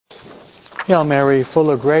Hail Mary,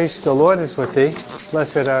 full of grace, the Lord is with thee.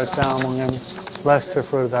 Blessed art thou among women, blessed the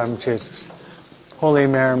fruit of thy womb, Jesus. Holy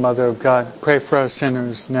Mary, Mother of God, pray for us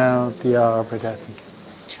sinners now at the hour of our death.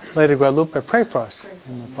 Lady Guadalupe, pray for us.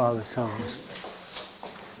 In the Father's Son.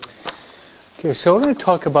 Okay, so we're going to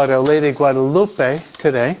talk about Our Lady Guadalupe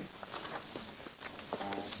today.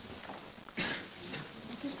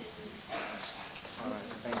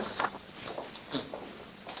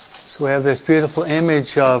 So we have this beautiful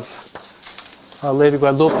image of Our Lady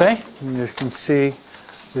Guadalupe. And you can see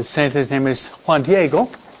the saint, his name is Juan Diego.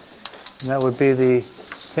 And that would be the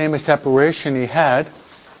famous apparition he had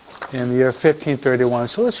in the year 1531.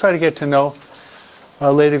 So let's try to get to know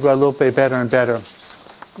Our Lady Guadalupe better and better.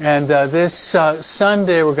 And this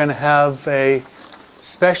Sunday we're going to have a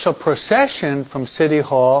special procession from City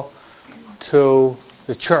Hall to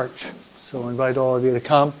the church. So I invite all of you to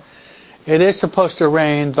come. It is supposed to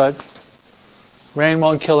rain, but rain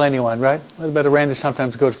won't kill anyone, right? A little bit of rain is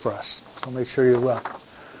sometimes good for us. So make sure you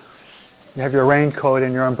have your raincoat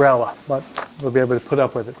and your umbrella, but we'll be able to put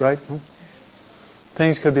up with it, right?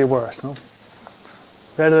 Things could be worse, no?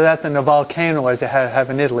 Better that than a volcano as they have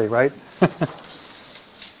in Italy, right?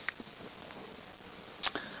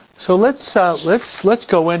 So let's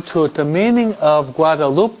go into it. The meaning of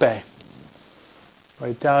Guadalupe.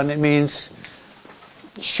 Write down, it means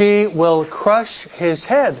she will crush his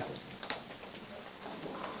head.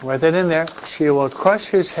 Write that in there. She will crush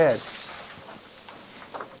his head.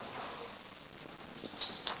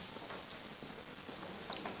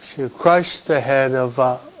 She will crush the head of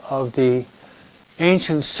the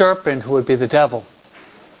ancient serpent who would be the devil.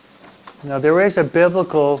 Now there is a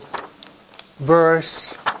biblical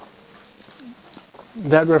verse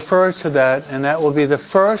that refers to that, and that will be the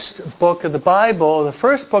first book of the Bible. The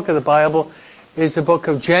first book of the Bible is the book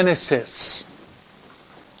of Genesis.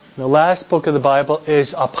 The last book of the Bible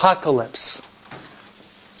is Apocalypse.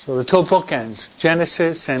 So the two bookends,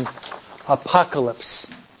 Genesis and Apocalypse.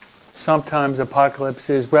 Sometimes Apocalypse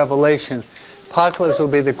is Revelation. Apocalypse will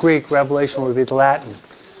be the Greek, Revelation will be the Latin,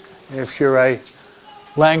 if you're a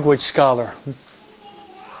language scholar.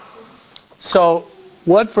 So,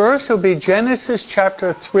 what verse will be Genesis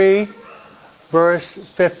chapter 3, verse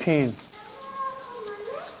 15?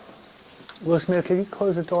 Will Smith, can you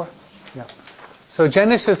close the door? Yeah. So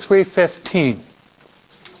Genesis 3:15.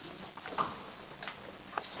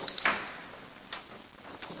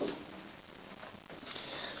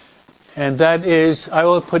 And that is, I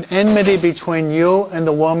will put enmity between you and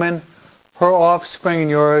the woman, her offspring and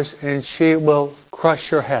yours, and she will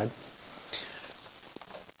crush your head.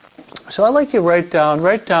 So I'd like you to write down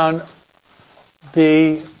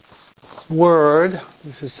the word,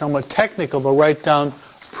 this is somewhat technical, but write down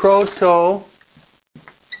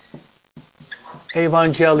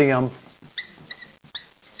proto-evangelium.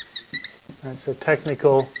 That's a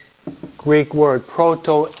technical Greek word,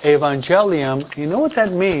 proto-evangelium. You know what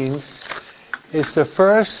that means? It's the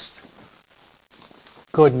first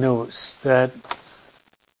good news, that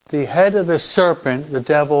the head of the serpent, the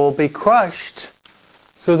devil, will be crushed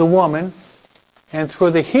through the woman and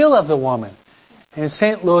through the heel of the woman. And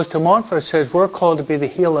St. Louis de Montfort says we're called to be the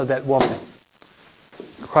heel of that woman.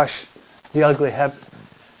 Crush the ugly head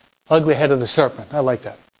of the serpent. I like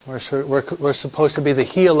that. We're supposed to be the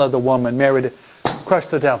heel of the woman, Mary, to crush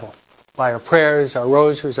the devil by our prayers, our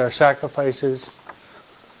rosaries, our sacrifices,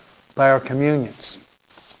 by our communions.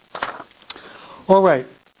 All right.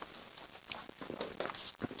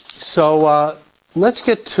 So let's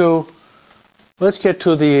get to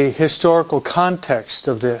the historical context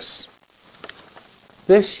of this.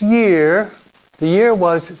 This year, the year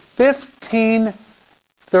was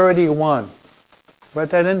 1531. Write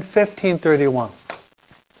that in, 1531.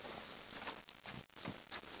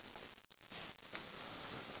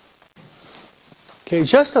 Okay,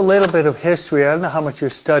 just a little bit of history. I don't know how much you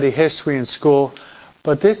study history in school,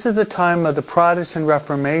 but this is the time of the Protestant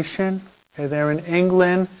Reformation. Okay, they're in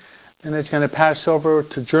England, and it's going to pass over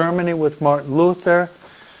to Germany with Martin Luther.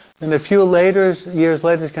 Then a few years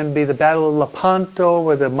later, it's going to be the Battle of Lepanto,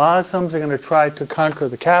 where the Muslims are going to try to conquer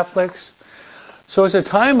the Catholics. So it's a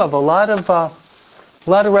time of a lot of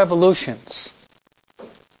revolutions.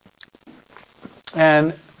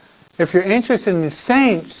 And if you're interested in the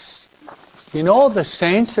saints, you know all the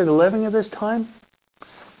saints that are living at this time?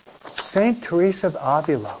 Saint Teresa of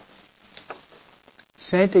Avila,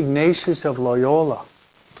 Saint Ignatius of Loyola,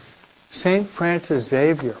 Saint Francis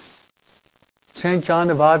Xavier, Saint John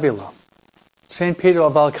of Avila, Saint Peter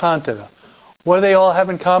of Alcantara. What do they all have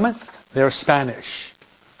in common? They're Spanish.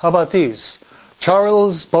 How about these?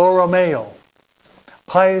 Charles Borromeo,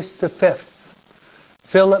 Pius V,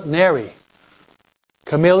 Philip Neri,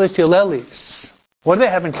 Camillus Eulelis. What do they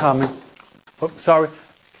have in common?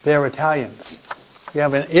 They're Italians. You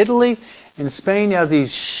have in Italy, in Spain, you have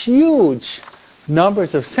these huge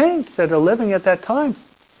numbers of saints that are living at that time.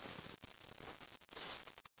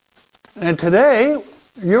 And today,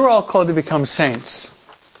 you're all called to become saints.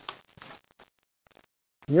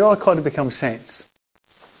 You're all called to become saints.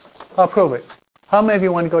 I'll prove it. How many of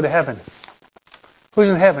you want to go to heaven? Who's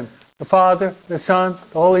in heaven? The Father, the Son,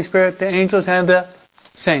 the Holy Spirit, the angels, and the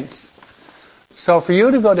saints. So for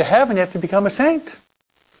you to go to heaven, you have to become a saint.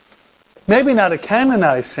 Maybe not a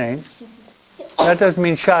canonized saint. That doesn't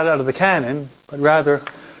mean shot out of the cannon, but rather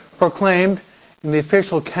proclaimed in the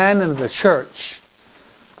official canon of the church.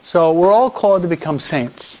 So we're all called to become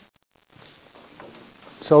saints.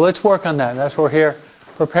 So let's work on that. That's why we're here.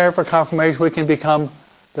 Prepare for confirmation. We can become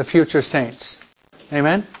the future saints.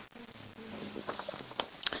 Amen?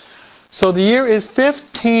 So the year is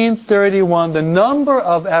 1531. The number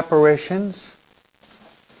of apparitions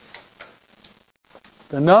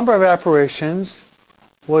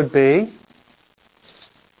would be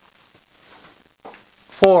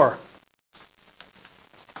 4.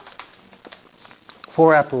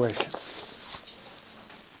 4 apparitions.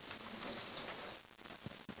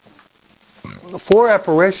 4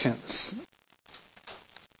 apparitions.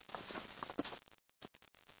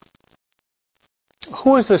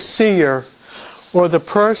 Who is the seer or the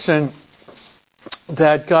person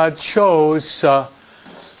that God chose to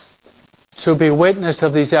be witness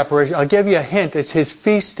of these apparitions? I'll give you a hint. It's his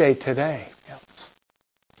feast day today. Yeah.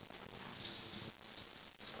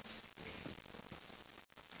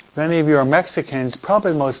 If any of you are Mexicans,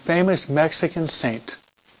 probably the most famous Mexican saint.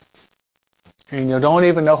 And you don't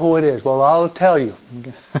even know who it is. Well, I'll tell you.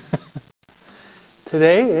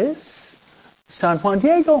 Today is San Juan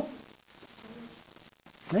Diego.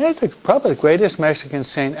 It's probably the greatest Mexican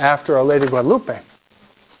saint after Our Lady Guadalupe.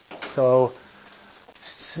 So,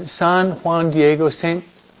 San Juan Diego, Saint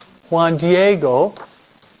Juan Diego,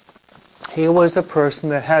 he was the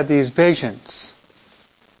person that had these visions.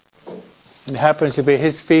 It happens to be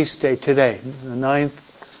his feast day today, the 9th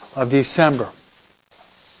of December.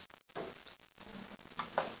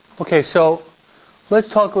 Okay, so let's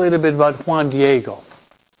talk a little bit about Juan Diego.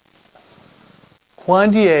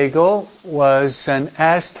 Juan Diego was an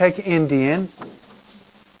Aztec Indian,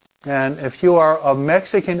 and if you are of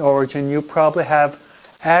Mexican origin, you probably have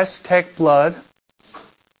Aztec blood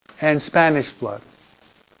and Spanish blood.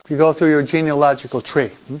 If you go through your genealogical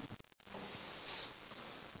tree.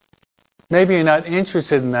 Maybe you're not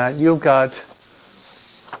interested in that. You've got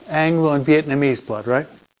Anglo and Vietnamese blood, right?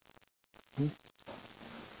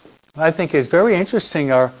 I think it's very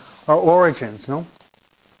interesting, our origins, no?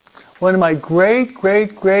 One of my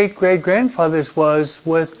great-great-great-great-grandfathers was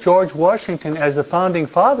with George Washington as the founding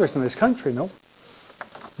fathers in this country, no?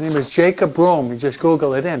 His name is Jacob Broome. You just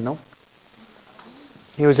Google it in, no?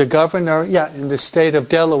 He was a governor, in the state of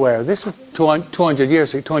Delaware. This is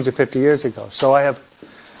 250 years ago. So I have,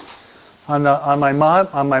 on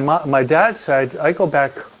my dad's side, I go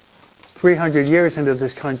back 300 years into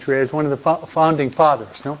this country as one of the founding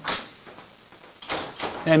fathers, no?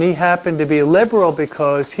 And he happened to be liberal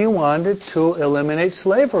because he wanted to eliminate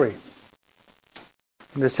slavery.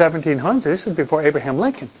 In the 1700s, this was before Abraham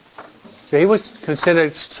Lincoln. So he was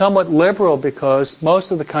considered somewhat liberal because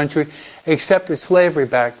most of the country accepted slavery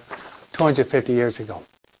back 250 years ago.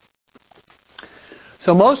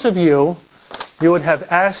 So most of you would have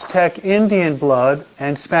Aztec Indian blood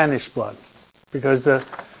and Spanish blood because the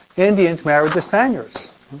Indians married the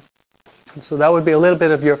Spaniards. So that would be a little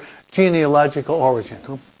bit of your genealogical origin.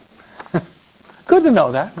 Good to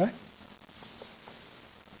know that, right?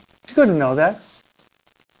 It's good to know that.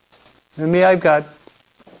 And me, I've got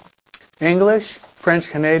English, French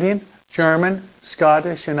Canadian, German,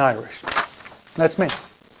 Scottish, and Irish. That's me.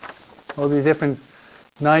 All the different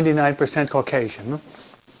 99% Caucasian, no?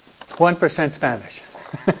 1% Spanish.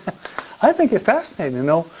 I think it's fascinating to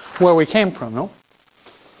know where we came from, no?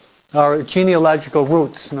 Our genealogical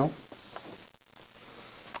roots, no?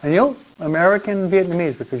 And you, American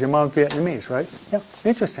Vietnamese, because your mom's Vietnamese, right? Yeah,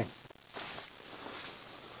 interesting.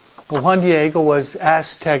 Well, Juan Diego was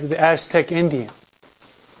the Aztec Indian.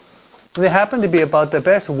 They happened to be about the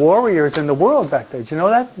best warriors in the world back then. Did you know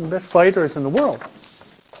that? The best fighters in the world.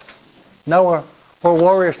 Now we're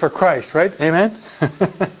warriors for Christ, right? Amen?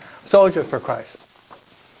 Soldiers for Christ.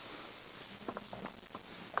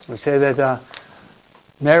 We say that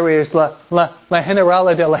Mary is la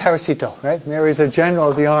generala del ejército, right? Mary is the general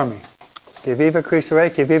of the army. Que viva Cristo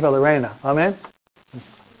Rey, que viva la reina. Amen?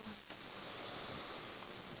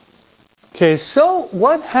 Okay, so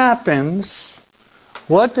what happens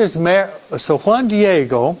So Juan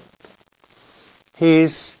Diego,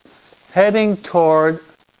 he's heading toward,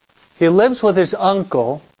 he lives with his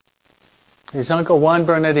uncle Juan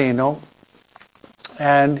Bernardino,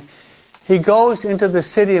 and he goes into the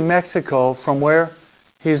city of Mexico from where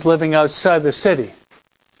he's living outside the city.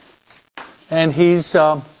 And he's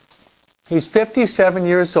 57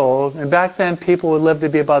 years old, and back then people would live to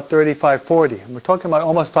be about 35, 40. And we're talking about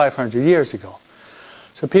almost 500 years ago.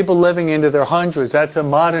 So people living into their hundreds, that's a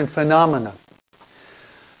modern phenomenon.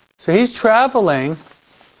 So he's traveling,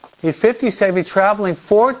 he's 57, he's traveling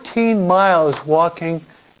 14 miles walking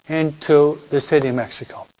into the city of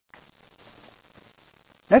Mexico.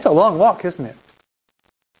 That's a long walk, isn't it?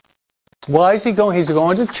 Why is he going? He's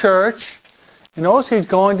going to church, and also he's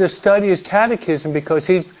going to study his catechism because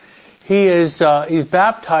he's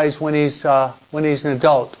baptized when he's an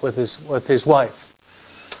adult with his wife.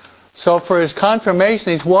 So for his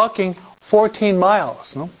confirmation, he's walking 14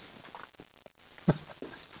 miles. No?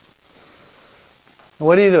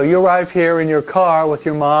 What do? You arrive here in your car with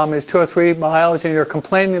your mom. It's 2 or 3 miles, and you're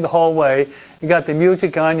complaining the whole way. You got the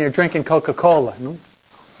music on. You're drinking Coca-Cola. No?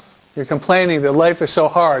 You're complaining that life is so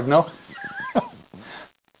hard. No.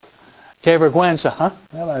 Que vergüenza, huh?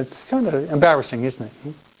 Well, it's kind of embarrassing, isn't it?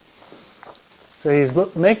 So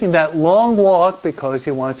he's making that long walk because he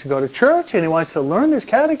wants to go to church and he wants to learn his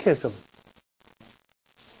catechism.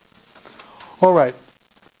 All right.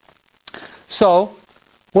 So,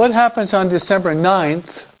 what happens on December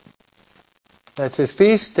 9th? That's his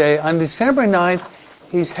feast day. On December 9th,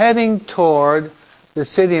 he's heading toward the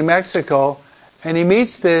city of Mexico, and he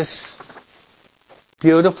meets this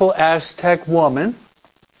beautiful Aztec woman.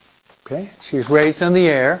 Okay, she's raised in the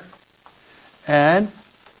air, and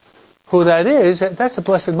who that is, that's the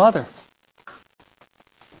Blessed Mother.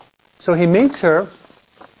 So he meets her,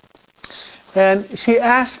 and she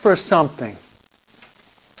asks for something.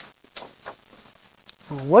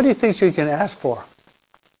 What do you think she can ask for?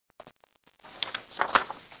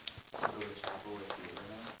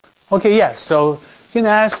 Okay, yes. So you can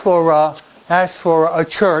ask for a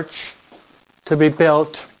church to be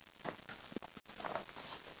built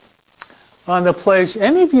on the place.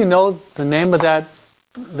 Any of you know the name of that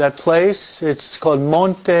place? It's called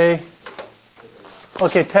Monte.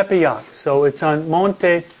 Okay, Tepeyac. So it's on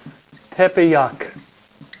Monte Tepeyac.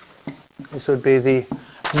 This would be the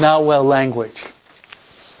Nahuel language.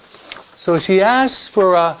 So she asks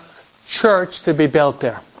for a church to be built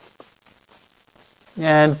there.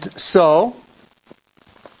 And so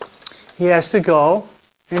he has to go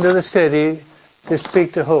into the city to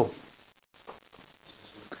speak to who?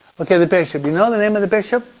 Okay, the bishop. You know the name of the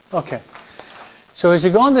bishop? Okay. So as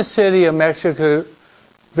you go in the city of Mexico,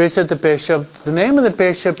 visit the bishop. The name of the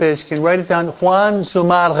bishop is, you can write it down, Juan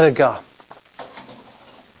Zumarraga.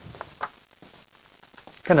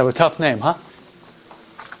 Kind of a tough name, huh?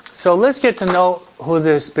 So let's get to know who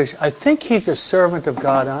this bishop. I think he's a servant of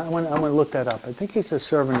God. I'm going to look that up. I think he's a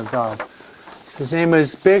servant of God. His name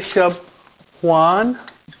is Bishop Juan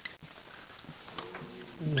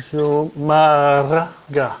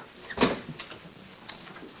Zumarraga.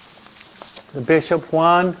 The Bishop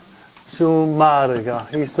Juan Zumarraga.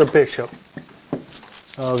 He's the bishop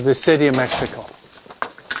of the city of Mexico.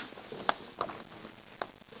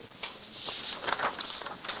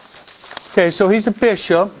 Okay, so he's a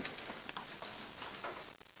bishop.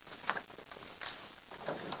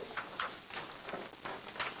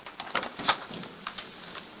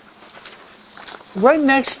 Right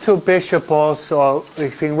next to bishop also,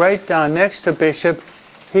 if you can write down next to bishop,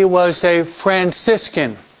 he was a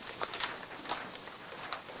Franciscan.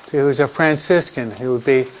 So he was a Franciscan. He would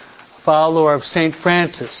be a follower of St.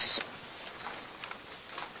 Francis.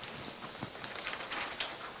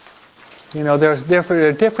 You know, there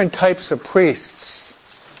are different types of priests.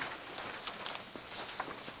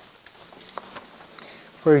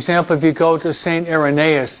 For example, if you go to St.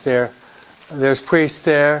 Irenaeus there's priests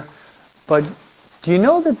there. But do you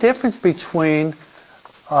know the difference between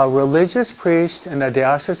a religious priest and a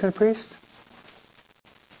diocesan priest?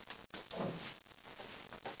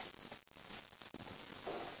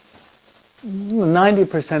 Well,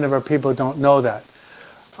 90% of our people don't know that.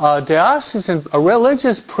 A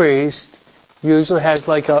religious priest usually has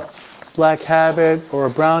like a black habit or a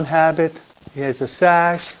brown habit. He has a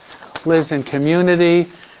sash, lives in community,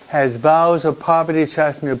 has vows of poverty,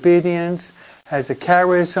 chastity, and obedience, has a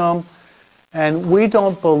charism, and we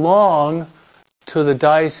don't belong to the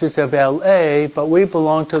Diocese of LA, but we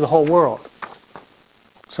belong to the whole world.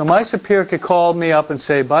 So my superior could call me up and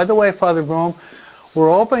say, by the way, Father Broom, we're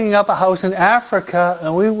opening up a house in Africa,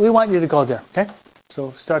 and we want you to go there, okay?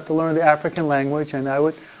 So start to learn the African language, and I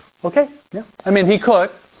would Okay? Yeah. I mean, he could.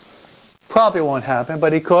 Probably won't happen,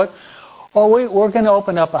 but he could. Or we're going to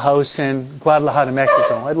open up a house in Guadalajara,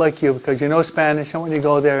 Mexico. I'd like you, because you know Spanish, I want you to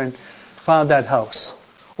go there and found that house.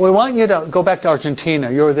 We want you to go back to Argentina.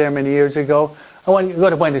 You were there many years ago. I want you to go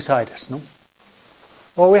to Buenos Aires. No?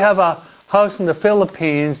 Or we have a house in the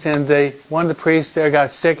Philippines, and one of the priests there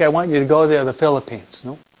got sick. I want you to go there to the Philippines.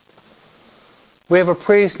 No? We have a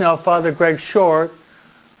priest now, Father Greg Short,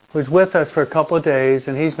 who's with us for a couple of days,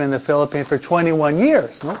 and he's been in the Philippines for 21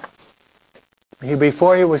 years. No?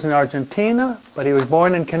 Before he was in Argentina, but he was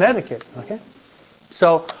born in Connecticut. Okay,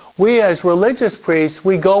 so we as religious priests,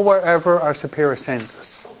 we go wherever our superior sends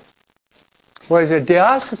us. Whereas a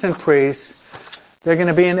diocesan priest, they're going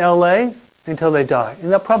to be in LA until they die,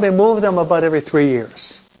 and they'll probably move them about every 3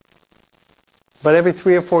 years. But every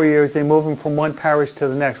 3 or 4 years, they move them from one parish to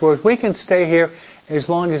the next. Whereas we can stay here as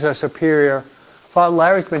long as our superior, Father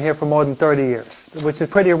Larry's been here for more than 30 years, which is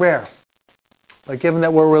pretty rare. But given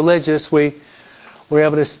that we're religious, we're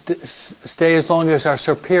able to stay as long as our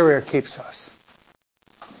superior keeps us.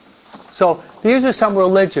 So these are some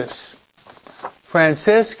religious.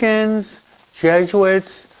 Franciscans,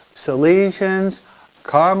 Jesuits, Salesians,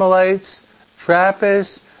 Carmelites,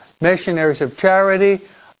 Trappists, missionaries of charity.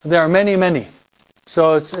 There are many, many.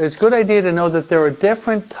 So it's a good idea to know that there are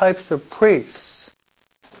different types of priests.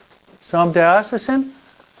 Some diocesan,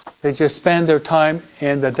 they just spend their time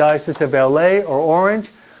in the Diocese of LA or Orange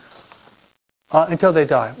until they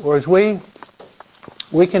die. Whereas we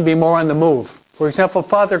can be more on the move. For example,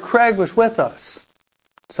 Father Craig was with us.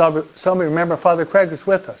 Some of you remember Father Craig was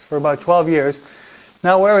with us for about 12 years.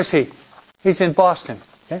 Now where is he? He's in Boston.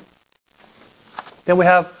 Okay. Then we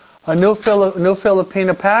have a new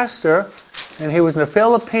Filipino pastor, and he was in the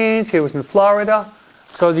Philippines, he was in Florida.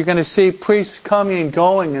 So you're going to see priests coming and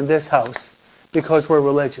going in this house because we're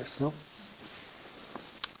religious. No?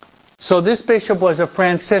 So this bishop was a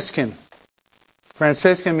Franciscan.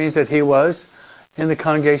 Franciscan means that he was in the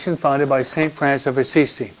congregation founded by St. Francis of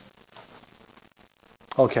Assisi.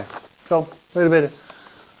 Okay, so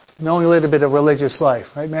knowing a little bit of religious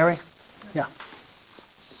life, right, Mary? Yeah.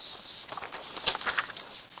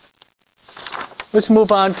 Let's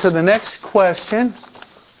move on to the next question.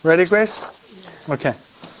 Ready, Grace? Okay.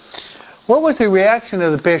 What was the reaction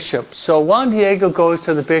of the bishop? So Juan Diego goes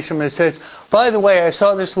to the bishop and says, by the way, I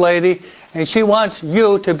saw this lady, and she wants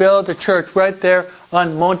you to build a church right there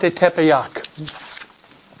on Monte Tepeyac.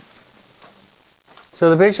 So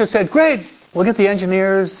the bishop said, great, we'll get the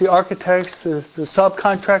engineers, the architects, the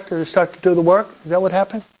subcontractors to start to do the work. Is that what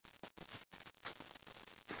happened?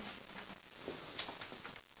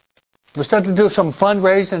 We'll start to do some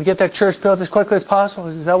fundraising and get that church built as quickly as possible.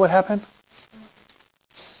 Is that what happened?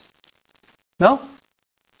 No?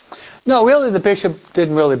 No, really the bishop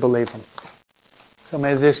didn't really believe him. So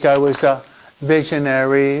maybe this guy was a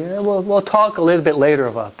visionary. We'll talk a little bit later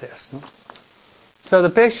about this. So the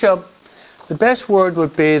bishop, the best word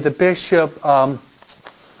would be the bishop, do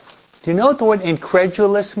you know what the word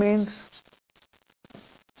incredulous means?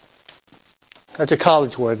 That's a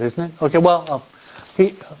college word, isn't it? Okay, well,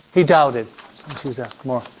 he doubted. Let's use a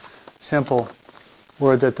more simple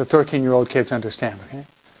word that the 13-year-old kids understand, okay?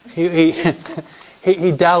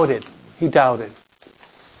 He doubted. He doubted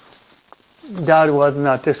whether or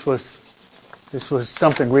not this was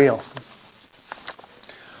something real.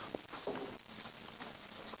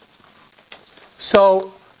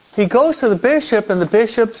 So he goes to the bishop, and the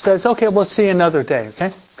bishop says, "Okay, we'll see you another day.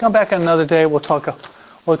 Okay, come back another day. We'll talk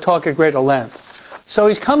at greater length." So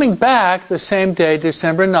he's coming back the same day,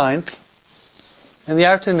 December 9th, in the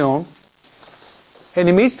afternoon, and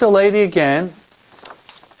he meets the lady again.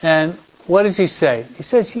 And what does he say? He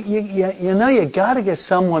says, you know, you got to get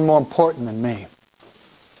someone more important than me.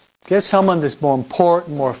 Get someone that's more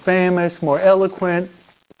important, more famous, more eloquent.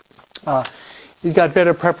 He's got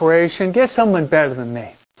better preparation. Get someone better than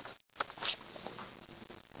me.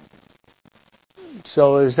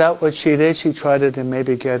 So is that what she did? She tried to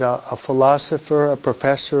maybe get a philosopher, a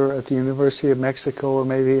professor at the University of Mexico, or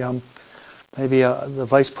maybe the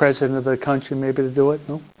vice president of the country, maybe to do it?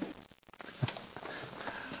 No?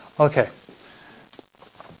 Okay.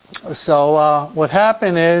 So what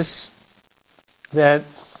happened is that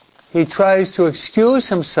he tries to excuse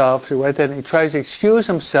himself. You write that he tries to excuse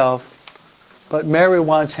himself, but Mary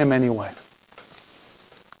wants him anyway.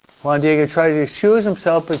 Juan Diego tries to excuse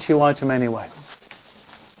himself, but she wants him anyway.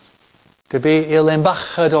 To be el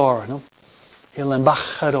embajador, no? El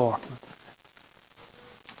embajador.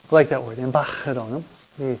 I like that word, embajador,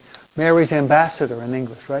 no? Mary's ambassador in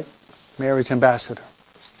English, right? Mary's ambassador.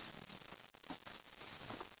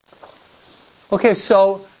 Okay,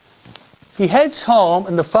 so he heads home,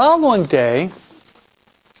 and the following day,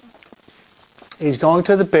 he's going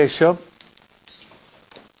to the bishop,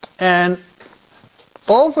 and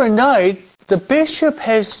overnight, the bishop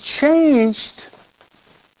has changed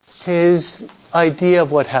his idea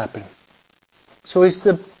of what happened. So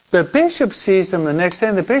the bishop sees him the next day,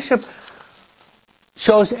 and the bishop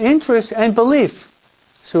shows interest and belief.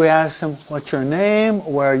 So he asks him, what's your name?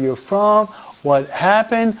 Where are you from? What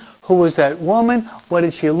happened? Who was that woman? What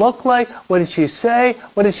did she look like? What did she say?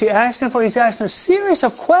 What did she ask him for? He's asking a series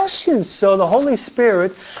of questions. So the Holy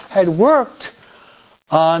Spirit had worked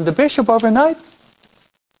on the bishop overnight,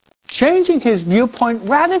 changing his viewpoint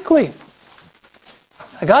radically.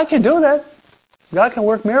 God can do that. God can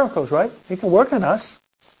work miracles, right? He can work in us.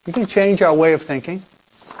 He can change our way of thinking.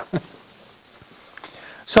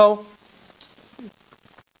 So,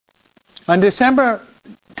 on December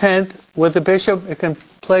 10th, with the bishop, it can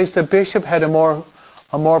place the bishop had a more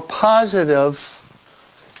positive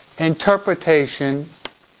interpretation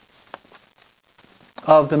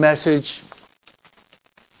of the message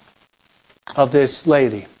of this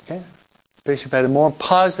lady. Okay? Bishop had a more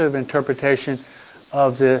positive interpretation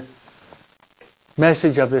of the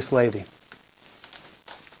message of this lady.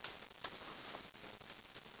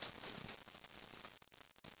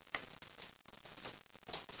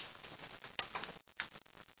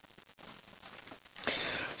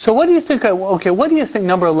 So what do you think, what do you think,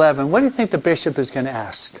 number 11, what do you think the bishop is going to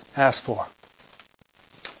ask for?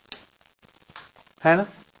 Hannah?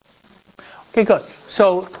 Okay, good.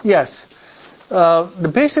 So, yes,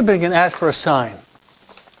 the bishop is going to ask for a sign.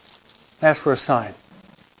 Ask for a sign.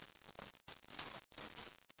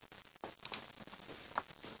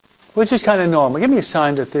 Which is kind of normal. Give me a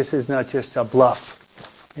sign that this is not just a bluff.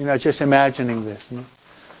 You're not just imagining this. No?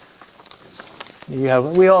 We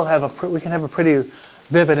can have a pretty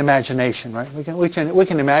vivid imagination, right? We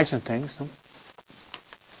can imagine things. No?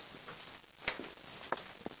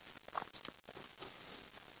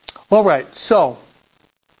 All right, so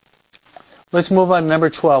let's move on to number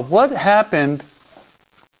 12. What happened?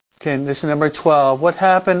 Okay, this is number 12. What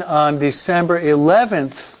happened on December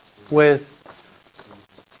 11th with?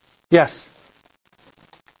 Yes.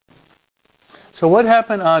 So what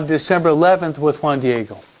happened on December 11th with Juan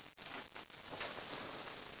Diego?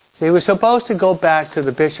 So he was supposed to go back to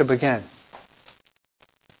the bishop again.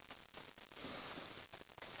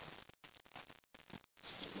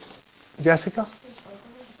 Jessica?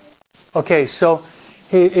 Okay, so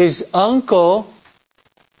his uncle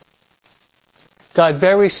got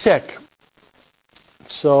very sick.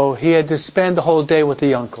 So he had to spend the whole day with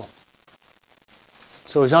the uncle.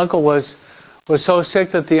 So his uncle was so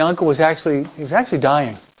sick that the uncle was actually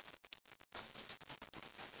dying.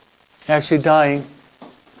 Actually dying.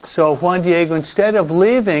 So Juan Diego, instead of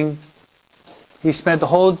leaving, he spent the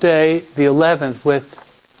whole day, the 11th, with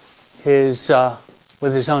his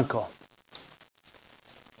uncle.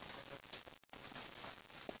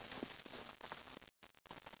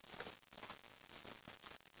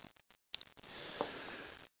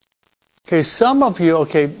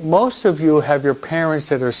 Okay, most of you have your parents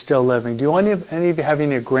that are still living. Do any of you have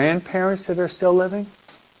any grandparents that are still living?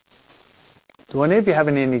 Do any of you have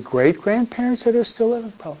any great-grandparents that are still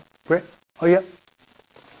living? Probably. Great. Oh, yeah.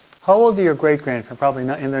 How old are your great-grandparents? Probably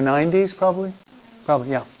not in their 90s, probably?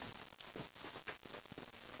 Probably, yeah.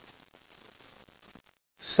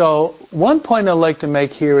 So, one point I'd like to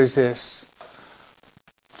make here is this.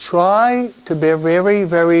 Try to be very,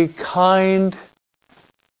 very kind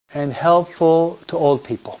and helpful to old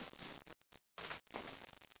people.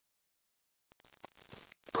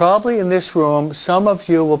 Probably in this room, some of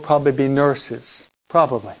you will probably be nurses.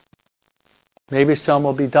 Probably. Maybe some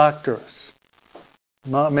will be doctors.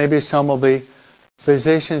 Maybe some will be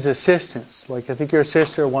physician's assistants. Like I think your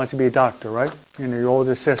sister wants to be a doctor, right? Your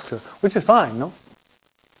older sister. Which is fine, no?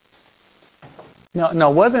 Now,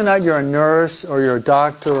 whether or not you're a nurse or you're a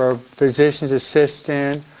doctor or a physician's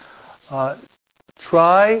assistant,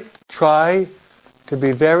 try to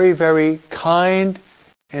be very, very kind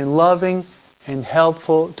and loving and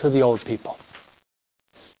helpful to the old people.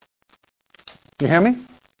 You hear me?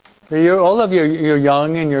 All of you, you're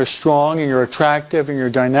young and you're strong and you're attractive and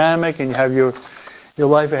you're dynamic and you have your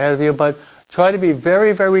life ahead of you, but try to be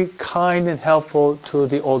very, very kind and helpful to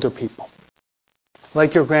the older people.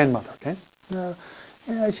 Like your grandmother, okay?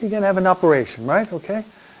 She's going to have an operation, right? Okay?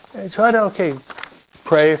 Try to,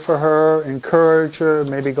 pray for her, encourage her,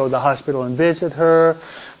 maybe go to the hospital and visit her,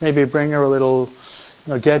 maybe bring her a little,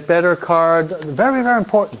 get better card. Very, very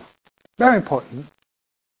important. Very important.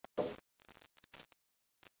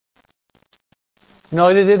 You know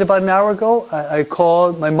what I did about an hour ago? I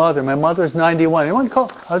called my mother. My mother's 91. Anyone call?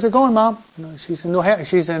 How's it going, Mom? You know, she's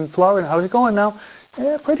in Florida. How's it going now?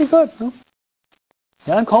 Yeah, pretty good. You know?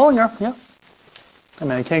 Yeah, I'm calling her. Yeah. I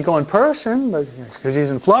mean, I can't go in person, but because he's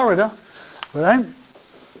in Florida. But I'm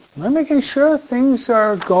making sure things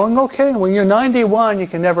are going okay. And when you're 91, you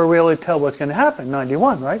can never really tell what's going to happen.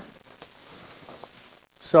 91, right?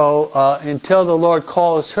 So until the Lord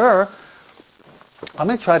calls her, I'm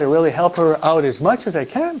going to try to really help her out as much as I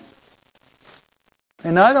can.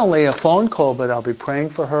 And not only a phone call, but I'll be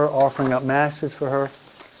praying for her, offering up masses for her.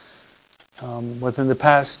 Within the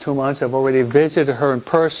past 2 months, I've already visited her in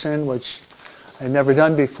person, which I've never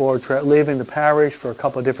done before, leaving the parish for a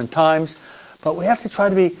couple of different times. But we have to try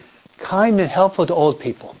to be kind and helpful to old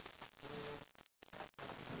people.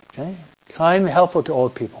 Okay? Kind and helpful to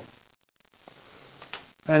old people.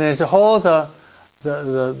 And as a whole, the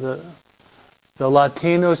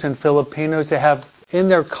Latinos and Filipinos, they have in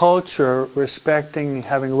their culture respecting,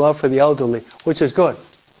 having love for the elderly, which is good.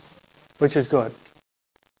 Which is good.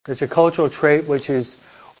 It's a cultural trait which is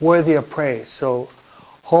worthy of praise. So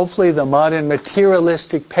hopefully the modern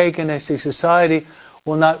materialistic, paganistic society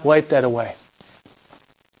will not wipe that away.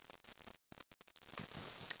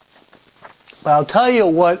 But I'll tell you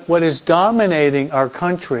what is dominating our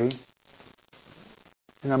country,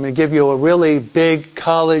 and I'm going to give you a really big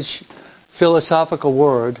college philosophical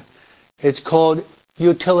word. It's called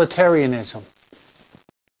utilitarianism.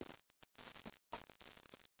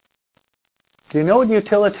 Do you know what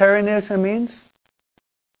utilitarianism means?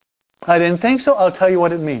 I didn't think so. I'll tell you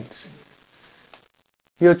what it means.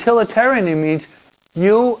 Utilitarianism means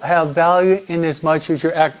you have value in as much as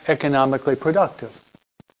you're economically productive.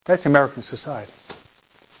 That's American society.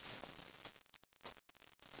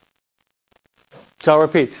 So I'll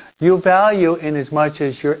repeat. You value in as much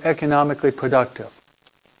as you're economically productive.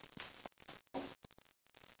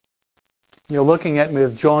 You're looking at me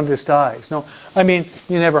with jaundiced eyes. No, I mean,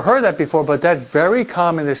 you never heard that before, but that's very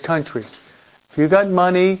common in this country. If you've got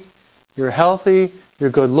money, you're healthy, you're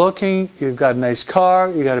good looking, you've got a nice car,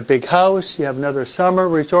 you've got a big house, you have another summer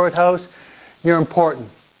resort house, you're important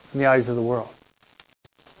in the eyes of the world.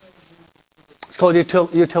 It's called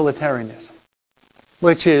utilitarianism,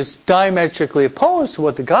 which is diametrically opposed to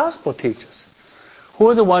what the gospel teaches. Who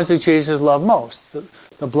are the ones that Jesus loved most?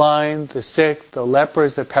 The blind, the sick, the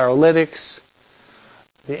lepers, the paralytics,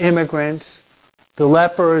 the immigrants, the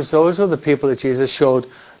lepers. Those are the people that Jesus showed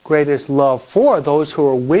greatest love for, those who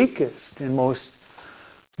are weakest and most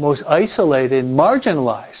isolated and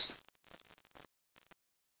marginalized.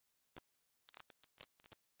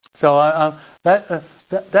 So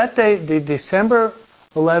that day, the December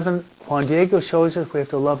 11th, Juan Diego shows us we have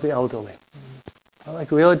to love the elderly. I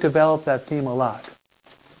like really develop that theme a lot.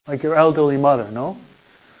 Like your elderly mother, no?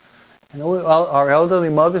 You know, our elderly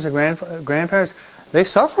mothers and grandparents, they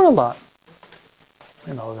suffer a lot.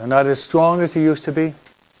 You know, they're not as strong as they used to be.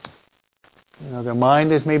 You know, their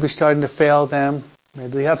mind is maybe starting to fail them. Maybe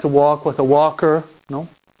they have to walk with a walker, no?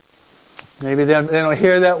 Maybe they don't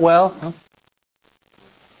hear that well, no?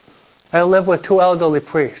 I live with 2 elderly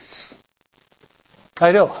priests.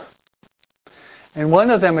 I do. And one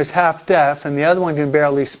of them is half deaf, and the other one can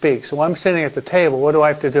barely speak. So I'm sitting at the table. What do I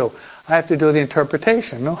have to do? I have to do the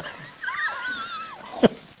interpretation, no?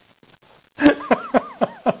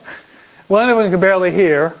 One of them can barely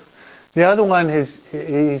hear. The other one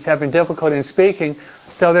he's having difficulty in speaking.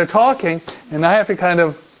 So they're talking, and I have to kind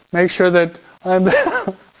of make sure that I'm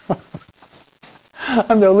the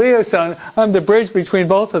liaison. I'm the bridge between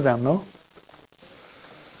both of them, no?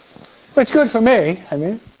 But it's good for me. I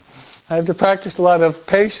mean, I have to practice a lot of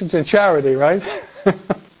patience and charity, right? But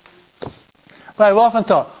I've often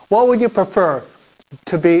thought, what would you prefer?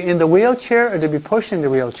 To be in the wheelchair or to be pushing the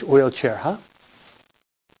wheelchair, huh?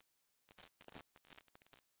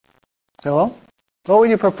 Hello? What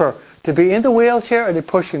would you prefer? To be in the wheelchair or to be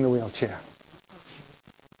pushing the wheelchair?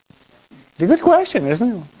 It's a good question,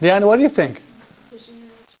 isn't it? Diana, what do you think?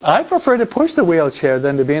 I prefer to push the wheelchair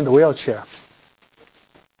than to be in the wheelchair.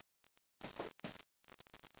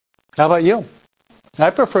 How about you?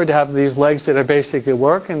 I prefer to have these legs that are basically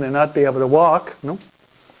working and not be able to walk. No?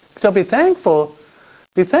 So be thankful.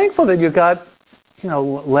 Be thankful that you got,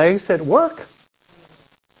 legs that work.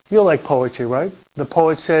 You like poetry, right? The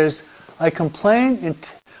poet says, I complained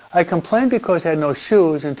because I had no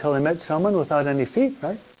shoes until I met someone without any feet,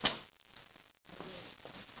 right?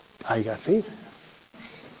 I got feet.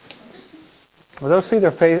 Well, those feet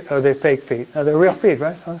are they fake feet? They're real feet,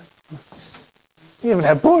 right? You even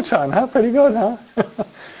have boots on, huh? Pretty good, huh?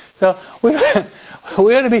 So we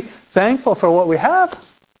ought to be thankful for what we have.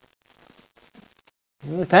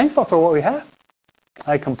 Thankful for what we have.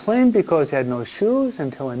 I complained because I had no shoes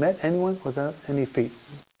until I met anyone without any feet.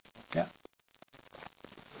 Yeah.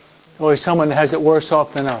 Or someone that has it worse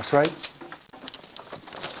off than us, right?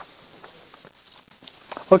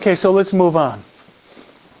 Okay, so let's move on.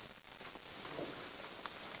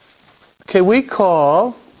 Okay, we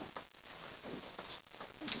call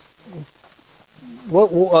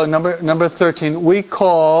number 13. We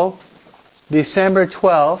call December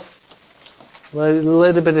 12th. A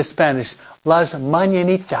little bit of Spanish. Las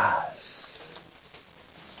Mañanitas.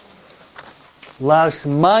 Las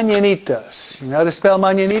Mañanitas. You know how to spell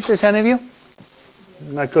Mañanitas, any of you?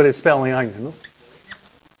 I'm not good at spelling, are you? No?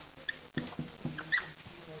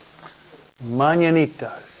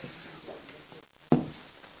 Mañanitas.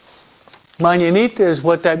 Mañanitas,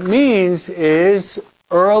 what that means is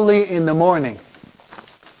early in the morning.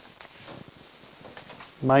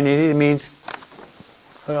 Mañanita means,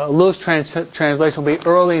 a loose translation will be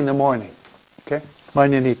early in the morning. Okay?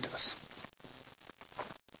 Mañanitas.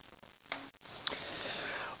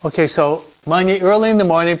 Okay, so early in the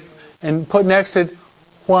morning, and put next to it,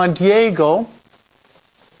 Juan Diego.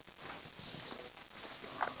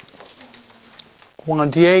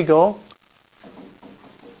 Juan Diego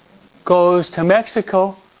goes to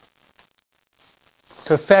Mexico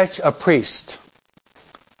to fetch a priest.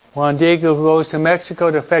 Juan Diego goes to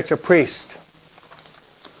Mexico to fetch a priest.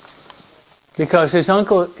 Because his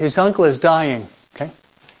uncle is dying. Okay?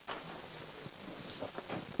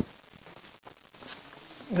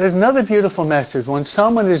 There's another beautiful message. When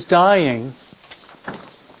someone is dying,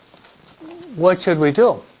 what should we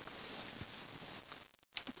do?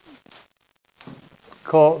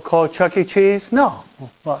 Call Chuck E. Cheese? No.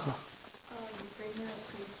 What?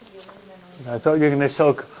 I thought you were going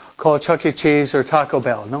to call Chuck E. Cheese or Taco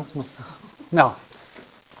Bell. No? No.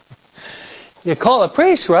 You call a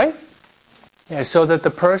priest, right? Yeah, so that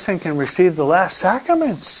the person can receive the last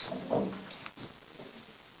sacraments.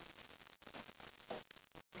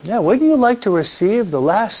 Yeah, wouldn't you like to receive the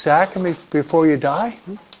last sacrament before you die?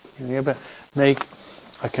 You ever make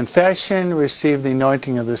a confession, receive the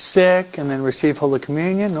anointing of the sick, and then receive Holy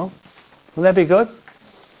Communion? No? Wouldn't that be good?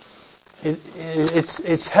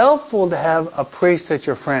 It's helpful to have a priest that's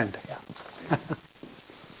your friend. Yeah.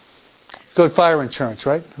 Good fire insurance,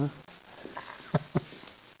 right?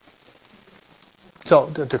 So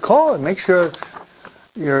to call and make sure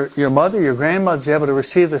your mother, your grandmother's able to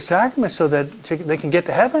receive the sacrament so that they can get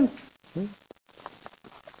to heaven.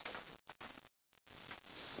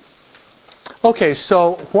 Okay,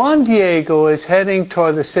 so Juan Diego is heading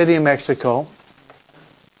toward the city of Mexico.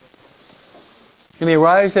 And he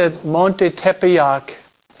arrives at Monte Tepeyac.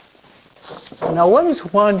 Now, what does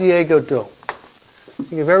Juan Diego do?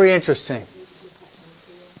 It's very interesting.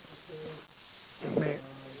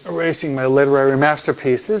 Erasing my literary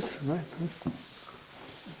masterpieces.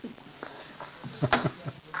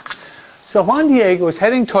 So Juan Diego is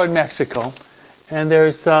heading toward Mexico, and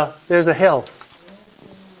there's a hill.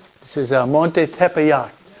 This is Monte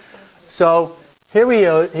Tepeyac. So here he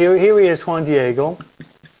is, Juan Diego.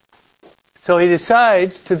 So he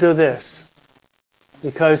decides to do this,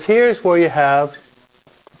 because here's where you have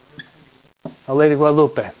Our Lady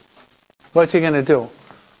Guadalupe. What's he going to do?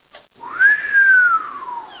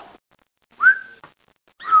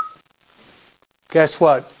 Guess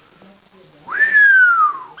what?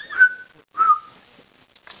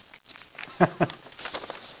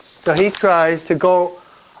 So he tries to go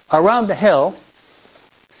around the hill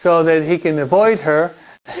so that he can avoid her.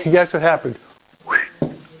 Guess what happened?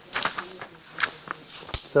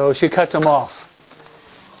 So she cuts him off.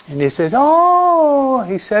 And he says,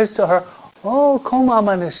 he says to her, como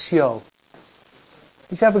amaneció.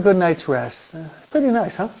 Did you have a good night's rest? It's pretty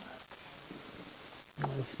nice, huh?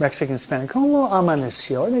 It's Mexican Spanish. Como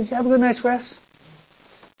amaneció? Did you have a good night's rest?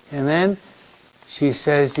 And then she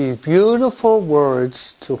says these beautiful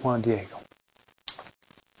words to Juan Diego.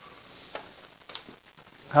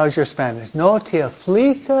 How's your Spanish? No te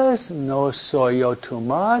aflijas, no soy yo tu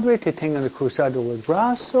madre, te tengo cruzado los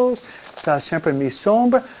brazos, estás siempre en mi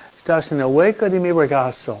sombra, estás en el hueco de mi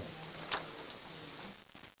regazo.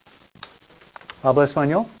 ¿Habla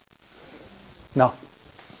español? No.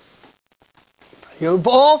 You've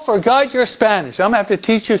all forgot your Spanish. I'm going to have to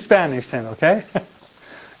teach you Spanish then, okay?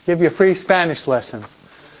 Give you a free Spanish lesson.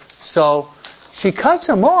 So she cuts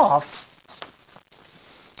him off,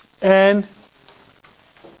 and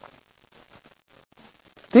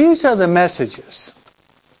these are the messages.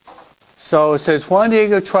 So it says, Juan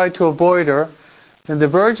Diego tried to avoid her, and the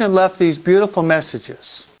Virgin left these beautiful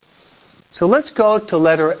messages. So let's go to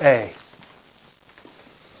letter A.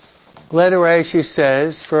 Letter A, she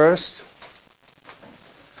says, first,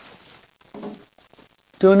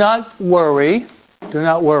 Do not worry. Do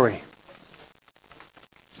not worry.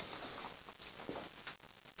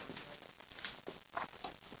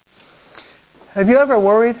 Have you ever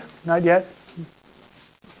worried? Not yet?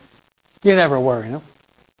 You never worry, no?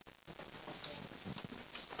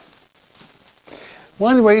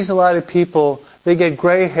 One of the reasons a lot of people, they get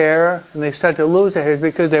gray hair and they start to lose their hair is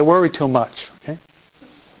because they worry too much. Okay?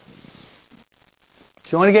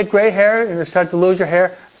 If you want to get gray hair and you start to lose your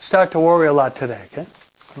hair, start to worry a lot today. Okay?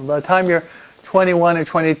 And by the time you're 21 or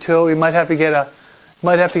 22, you might have to get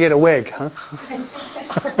a wig, huh?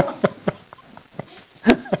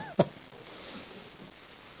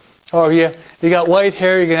 Or you got white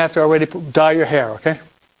hair, you're gonna have to already dye your hair. Okay?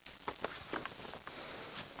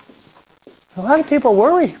 A lot of people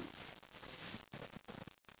worry.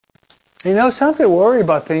 You know, some people worry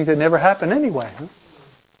about things that never happen anyway. Huh?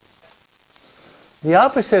 The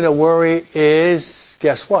opposite of worry is,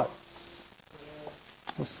 guess what?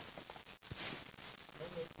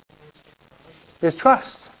 Is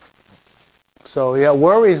trust. So yeah,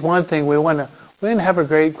 worry is one thing. We want to have a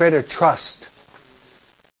greater trust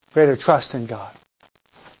in God.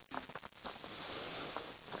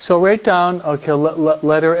 So write down, okay,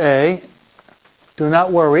 letter A. Do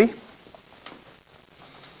not worry.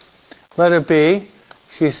 Letter B,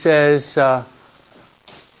 she says,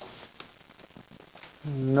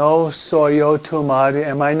 no soy yo tu madre.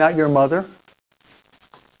 Am I not your mother?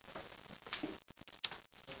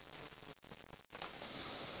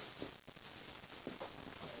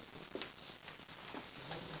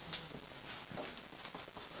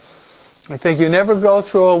 I think you never go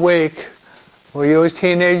through a week where you as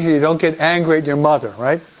teenagers, you don't get angry at your mother,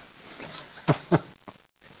 right?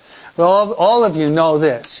 Well, all of you know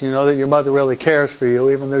this. You know that your mother really cares for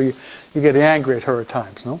you, even though you get angry at her at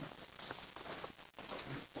times, no?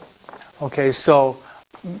 Okay, so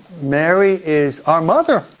Mary is our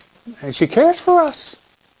mother, and she cares for us.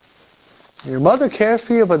 Your mother cares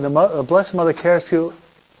for you, but the Blessed Mother cares for you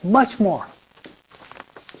much more.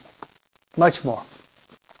 Much more.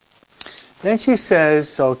 Then she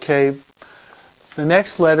says, okay, the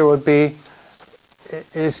next letter would be,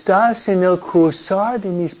 Estás en el cruzar de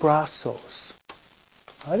mis brazos.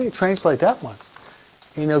 How do you translate that one?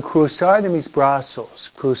 En el cruzar de mis brazos.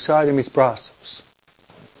 Cruzar de mis brazos.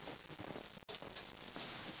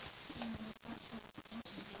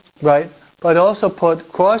 Right? But also put,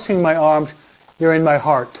 crossing my arms, you're in my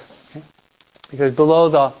heart. Okay? Because below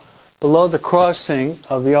the crossing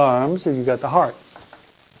of the arms, you've got the heart.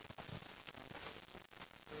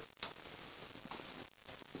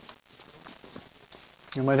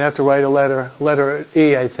 You might have to write a letter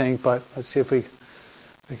E, I think, but let's see if we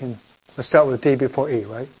can, let's start with D before E,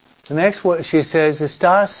 right? The next one, she says,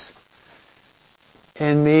 Estás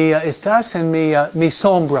en mi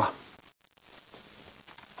sombra.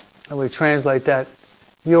 And we translate that,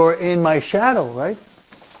 you're in my shadow, right?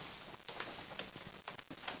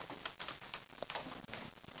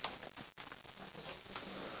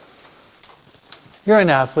 You're an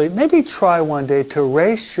athlete. Maybe try one day to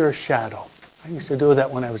race your shadow. I used to do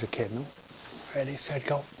that when I was a kid. No? Ready, set,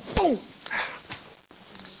 go. Boom.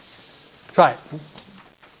 Try it.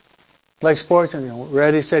 Like sports, and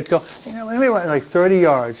ready, set, go. Maybe run like 30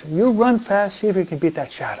 yards. You run fast, see if you can beat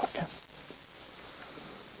that shadow. Okay?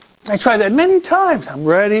 I tried that many times. I'm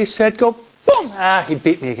ready, set, go. Boom! He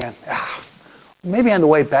beat me again. Maybe on the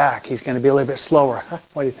way back, he's going to be a little bit slower.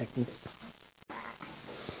 What do you think?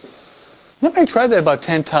 Maybe I tried that about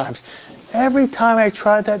 10 times. Every time I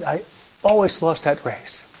tried that, I always lost that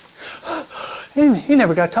race. He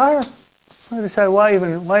never got tired. I decided, why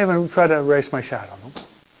even try to race my shadow? No?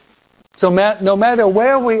 So no matter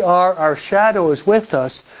where we are, our shadow is with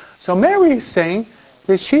us. So Mary is saying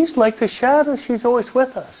that she's like the shadow. She's always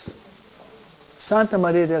with us. Santa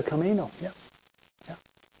Maria del Camino. Yeah.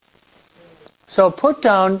 So put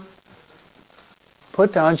down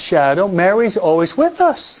shadow. Mary's always with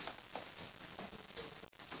us.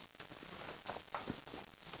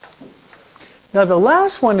 Now the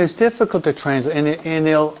last one is difficult to translate.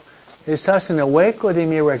 Estás en el hueco de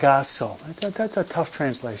mi regazo. That's a tough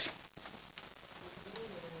translation.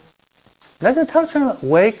 That's a tough translation.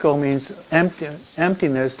 Hueco means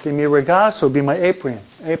emptiness. De mi regazo would be my apron.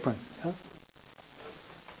 Huh?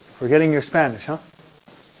 Forgetting your Spanish, huh?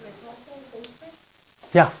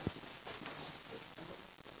 Yeah.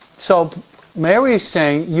 So Mary is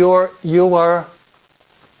saying, you are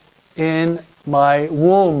in my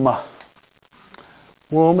womb.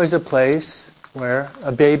 Womb is a place where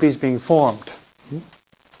a baby is being formed.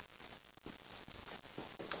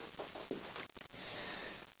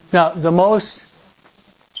 Now, the most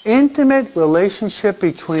intimate relationship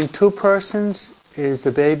between two persons is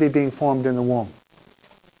the baby being formed in the womb.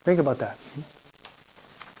 Think about that.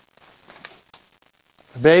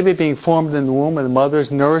 The baby being formed in the womb, and the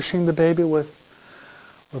mother's nourishing the baby with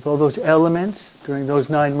all those elements during those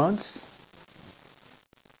 9 months.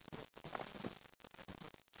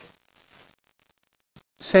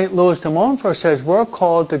 St. Louis de Montfort says, we're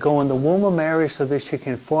called to go in the womb of Mary so that she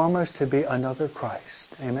can form us to be another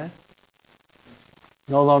Christ. Amen?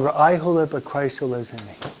 No longer I who live, but Christ who lives in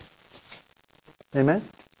me. Amen?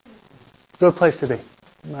 Good place to be.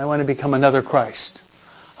 I want to become another Christ.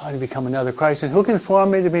 I want to become another Christ. And who can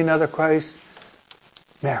form me to be another Christ?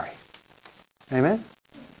 Mary. Amen?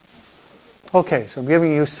 Okay, so I'm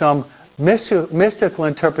giving you some mystical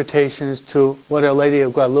interpretations to what Our Lady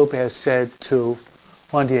of Guadalupe has said to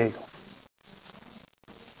Juan Diego.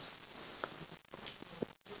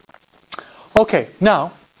 Okay,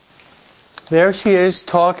 now, there she is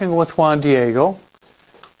talking with Juan Diego,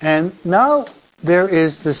 and now there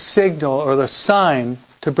is the signal or the sign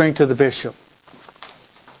to bring to the bishop.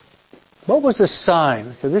 What was the sign?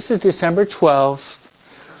 Okay, this is December 12th,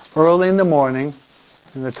 early in the morning,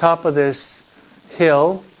 in the top of this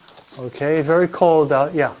hill. Okay, very cold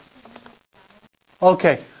out. Yeah.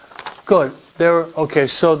 Okay, good. Okay,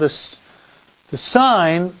 so the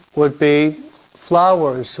sign would be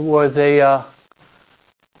flowers. Were they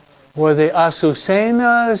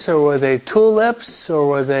azucenas, or were they tulips, or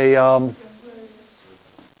were they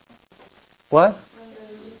what?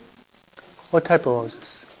 What type of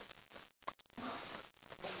roses?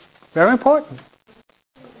 Very important.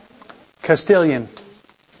 Castilian.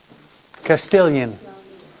 Castilian.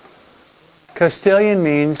 Castilian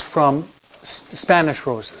means from Spanish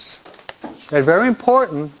roses. They're very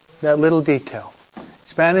important, that little detail.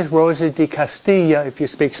 Spanish roses de Castilla, if you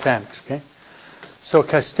speak Spanish, okay? So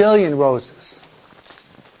Castilian roses.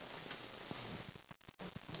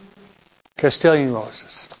 Castilian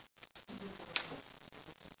roses.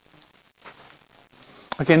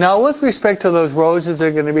 Okay, now with respect to those roses, there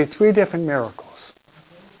are going to be 3 different miracles.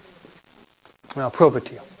 I'll prove it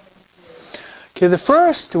to you. Okay, the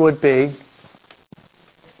first would be,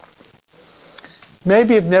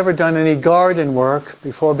 maybe you've never done any garden work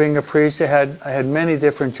before being a priest. I had many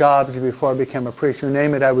different jobs before I became a priest. You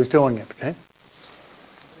name it, I was doing it, okay?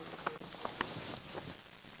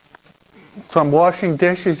 From washing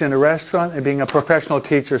dishes in a restaurant and being a professional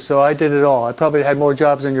teacher, so I did it all. I probably had more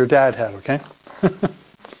jobs than your dad had, okay?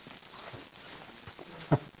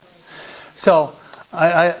 So,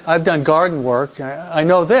 I've done garden work. I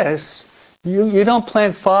know this. You don't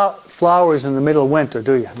plant flowers in the middle of winter,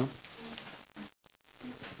 do you? No?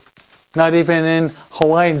 Not even in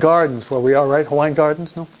Hawaiian gardens, where we are, right? Hawaiian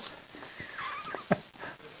gardens, no?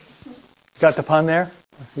 Got the pun there?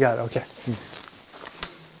 You got it, okay.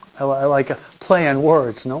 I like a play on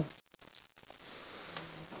words, no?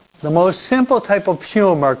 The most simple type of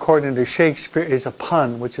humor, according to Shakespeare, is a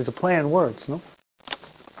pun, which is a play on words, no?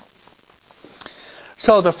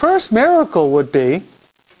 So the first miracle would be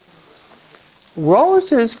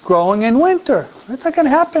roses growing in winter. That's not going to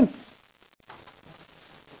happen.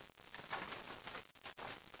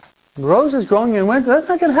 Roses growing in winter, that's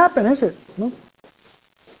not going to happen, is it? No.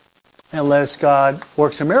 Unless God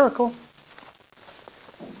works a miracle.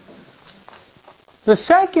 The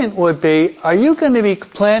second would be, are you going to be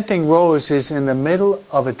planting roses in the middle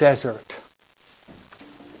of a desert?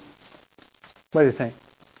 What do you think?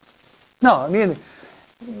 No, I mean,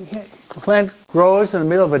 you can't plant roses in the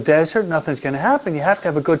middle of a desert, nothing's going to happen. You have to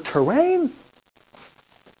have a good terrain.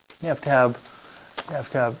 You have to have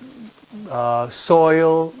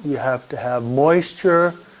soil, you have to have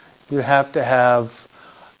moisture, you have to have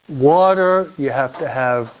water, you have to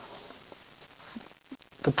have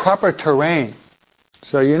the proper terrain.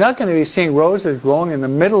 So you're not going to be seeing roses growing in the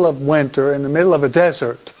middle of winter, in the middle of a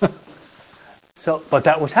desert. But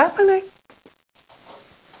that was happening.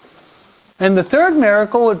 And the third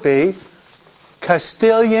miracle would be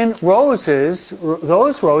Castilian roses.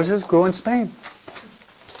 Those roses grew in Spain.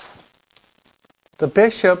 The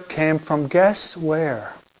bishop came from, guess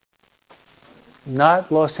where?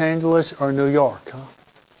 Not Los Angeles or New York. Huh?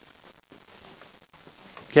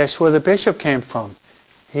 Guess where the bishop came from?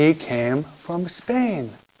 He came from Spain.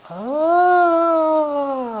 Ah!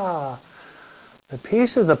 The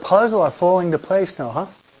pieces of the puzzle are falling into place now, huh?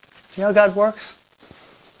 You know how God works?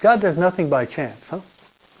 God does nothing by chance, huh?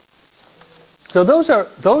 So those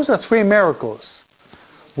are 3 miracles.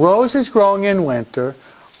 Roses growing in winter,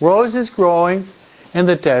 roses growing in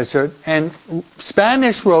the desert, and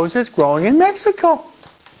Spanish roses growing in Mexico.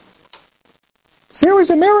 Series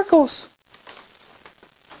of miracles.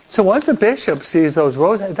 So once the bishop sees those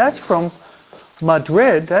roses, that's from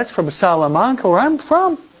Madrid. That's from Salamanca, where I'm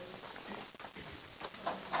from.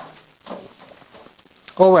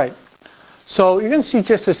 All right. So you're going to see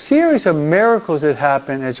just a series of miracles that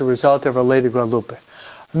happen as a result of Our Lady of Guadalupe.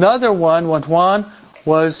 Another one, when Juan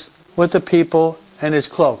was with the people and his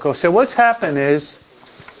cloak. So what's happened is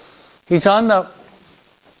he's on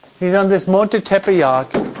this Monte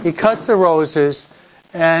Tepeyac. He cuts the roses,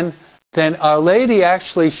 and then Our Lady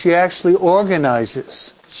she actually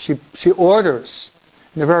organizes. She orders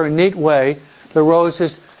in a very neat way the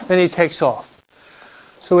roses, then he takes off.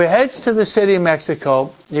 So he heads to the city of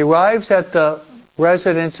Mexico. He arrives at the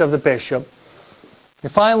residence of the bishop. They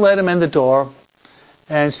finally let him in the door.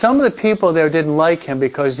 And some of the people there didn't like him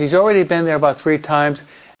because he's already been there about 3 times.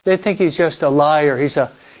 They think he's just a liar. He's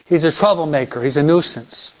a troublemaker. He's a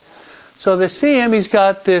nuisance. So they see him. He's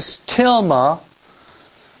got this tilma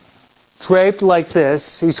draped like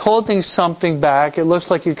this. He's holding something back. It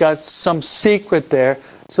looks like he's got some secret there.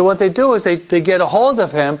 So what they do is they get a hold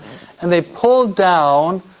of him and they pull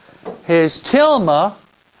down his tilma,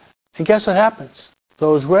 and guess what happens?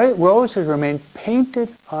 Those roses remain painted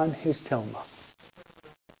on his tilma.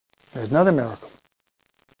 There's another miracle.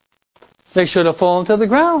 They should have fallen to the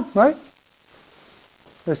ground, right?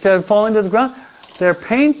 Instead of falling to the ground, they're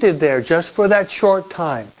painted there just for that short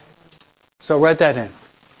time. So write that in.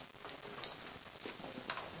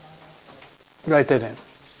 Write that in.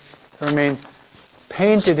 They remain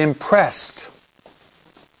painted, impressed.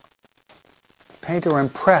 Painted or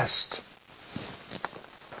impressed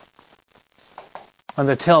on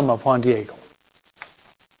the tilma of Juan Diego.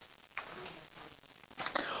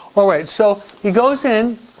 All right, so he goes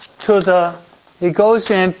into the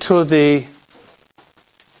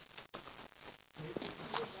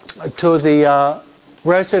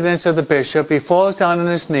residence of the bishop. He falls down on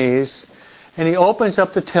his knees, and he opens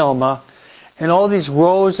up the tilma, and all these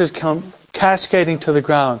roses come cascading to the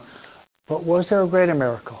ground. But was there a greater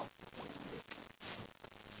miracle?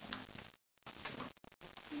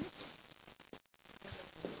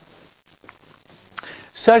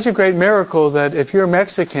 Such a great miracle that if you're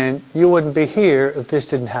Mexican, you wouldn't be here if this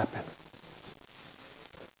didn't happen.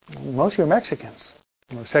 Most of you are Mexicans.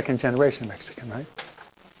 You're second generation Mexican, right?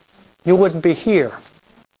 You wouldn't be here.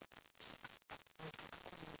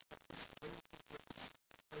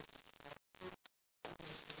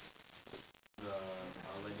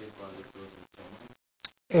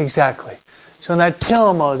 Exactly. So in that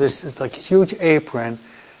tilma, this is like a huge apron,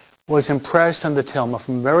 was impressed on the tilma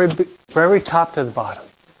from very top to the bottom.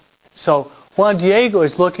 So Juan Diego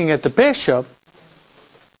is looking at the bishop,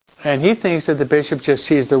 and he thinks that the bishop just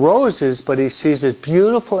sees the roses, but he sees this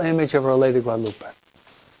beautiful image of Our Lady of Guadalupe.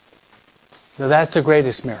 Now that's the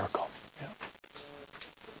greatest miracle. Yeah.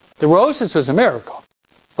 The roses was a miracle,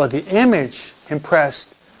 but the image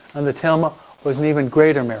impressed on the tilma was an even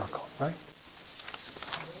greater miracle, right?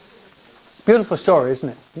 Beautiful story, isn't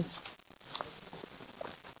it?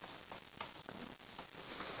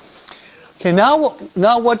 Okay,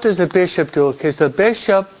 now what does the bishop do? Because the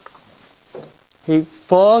bishop, he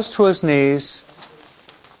falls to his knees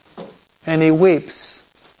and he weeps.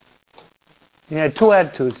 He had 2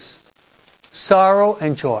 attitudes, sorrow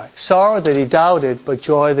and joy. Sorrow that he doubted, but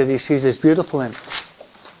joy that he sees this beautiful image.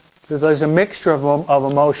 So there's a mixture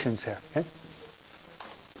of emotions here. Okay?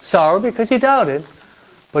 Sorrow because he doubted,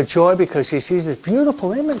 but joy because he sees this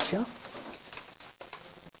beautiful image. Yeah?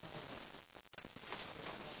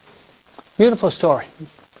 Beautiful story.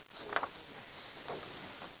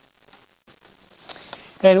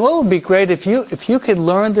 And what would be great if you could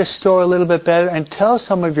learn this story a little bit better and tell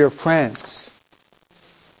some of your friends.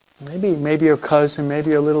 Maybe your cousin, maybe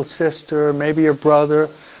your little sister, maybe your brother.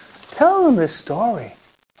 Tell them this story.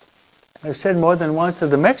 I've said more than once to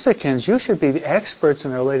the Mexicans, you should be the experts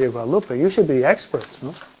in Our Lady of Guadalupe. You should be the experts.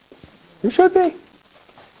 No? You should be.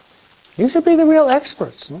 You should be the real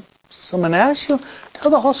experts. No? Someone asks you,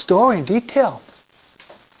 tell the whole story in detail.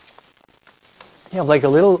 You have like a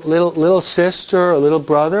little sister, a little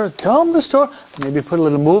brother. Tell them the story. Maybe put a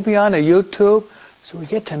little movie on YouTube, so we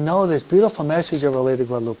get to know this beautiful message of Our Lady of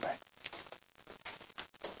Guadalupe.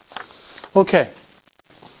 Okay.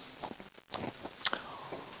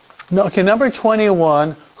 Okay, number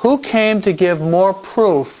 21. Who came to give more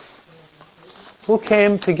proof? Who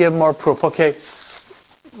came to give more proof? Okay.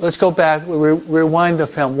 Let's go back, rewind the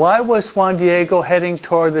film. Why was Juan Diego heading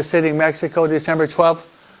toward the city of Mexico December 12th?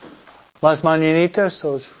 Las Mañanitas?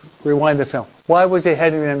 So let's rewind the film. Why was he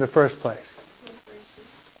heading there in the first place?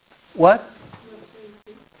 What?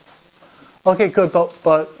 Okay, good,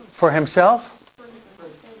 but for himself?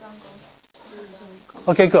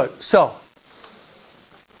 Okay, good. So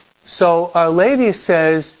Our Lady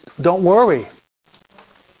says, don't worry.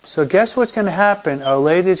 So guess what's going to happen? Our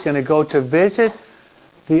Lady is going to go to visit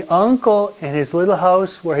the uncle in his little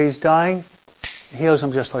house where he's dying. Heals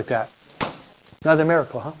him just like that. Another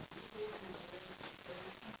miracle, huh?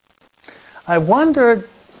 I wondered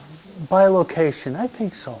by location. I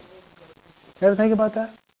think so. You ever think about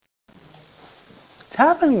that? It's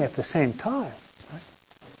happening at the same time. Right?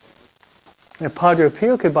 If Padre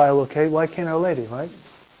Pio could bilocate, why can't Our Lady, right?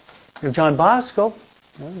 If John Bosco,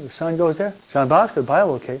 your son goes there, John Bosco could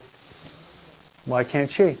bilocate. Why can't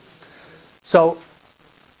she? So,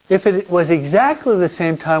 if it was exactly the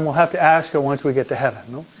same time, we'll have to ask her once we get to heaven.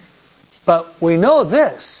 No? But we know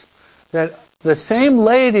this, that the same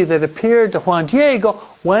lady that appeared to Juan Diego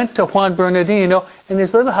went to Juan Bernardino in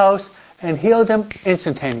his little house and healed him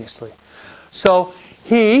instantaneously. So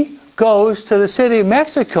he goes to the city of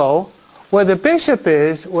Mexico where the bishop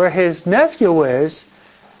is, where his nephew is,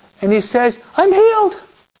 and he says, I'm healed.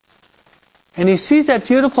 And he sees that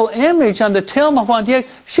beautiful image on the tomb of Juan Diego.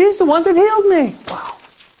 She's the one that healed me. Wow.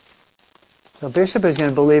 The bishop is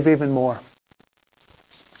going to believe even more.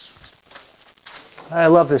 I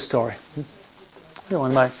love this story.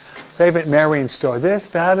 One of my favorite Marian stories. This,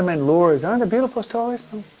 Fatima and Lourdes. Aren't they beautiful stories?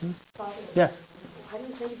 Mm-hmm. Yes. How do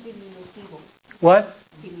you say diminutivo? What?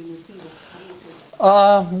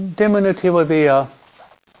 Diminutivo. Diminutive would be,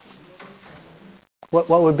 what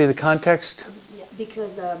would be the context? Yeah,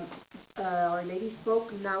 because Our Lady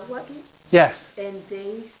spoke Nahuatl. Yes. And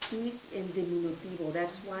they speak in diminutivo.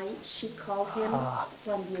 That's why she called him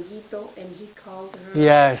Juan Dieguito, and he called her.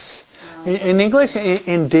 Yes. In English,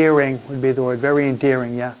 endearing would be the word. Very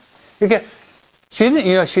endearing. Yeah. She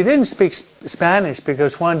didn't speak Spanish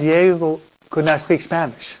because Juan Diego could not speak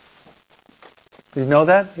Spanish. Did you know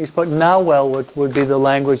that? He spoke Nahuatl, would be the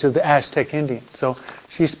language of the Aztec Indians. So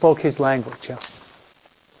she spoke his language. Yeah.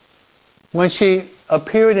 When she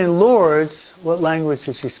appeared in Lourdes, what language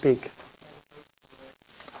did she speak?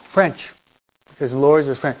 French, because Lourdes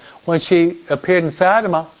was French. When she appeared in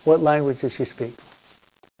Fatima, what language did she speak?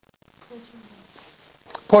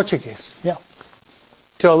 Portuguese, yeah.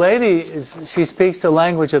 To Our Lady, she speaks the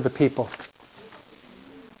language of the people.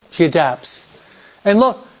 She adapts. And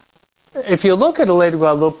look, if you look at Our Lady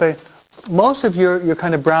Guadalupe, most of you're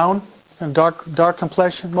kind of brown, and dark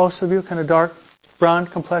complexion. Most of you kind of dark brown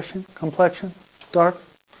complexion, dark.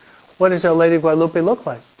 What does Our Lady Guadalupe look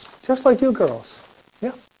like? Just like you girls.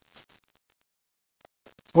 Yeah.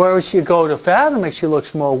 Whereas you go to Fatima, she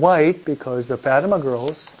looks more white because the Fatima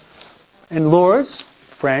girls. And Lourdes,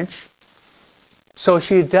 French. So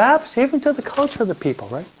she adapts even to the culture of the people,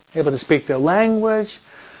 right? Able to speak their language.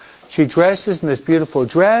 She dresses in this beautiful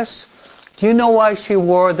dress. Do you know why she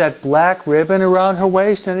wore that black ribbon around her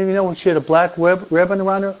waist? Any of you know when she had a black ribbon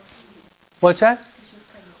around her? What's that?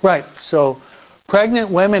 Right. So pregnant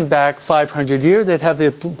women back 500 years, they'd have the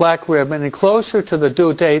black ribbon, and closer to the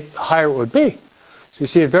due date, the higher it would be. So you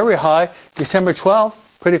see it very high, December 12th,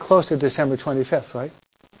 pretty close to December 25th, right?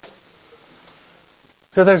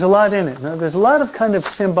 So there's a lot in it. Now, there's a lot of kind of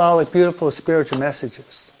symbolic, beautiful, spiritual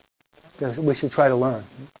messages that we should try to learn.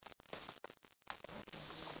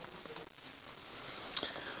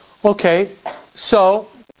 Okay, so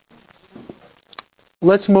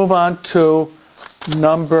let's move on to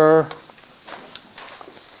number...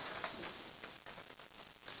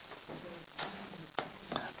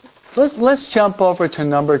 Let's jump over to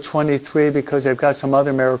number 23 because they've got some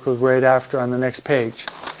other miracles right after on the next page.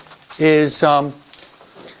 Then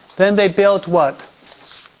they built what?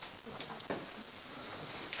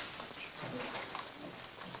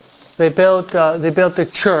 They built the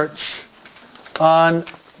church on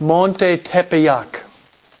Monte Tepeyac.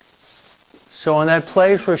 So in that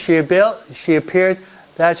place where she appeared,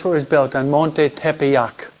 that's where it was built, on Monte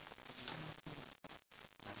Tepeyac.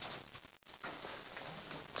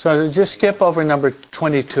 So just skip over number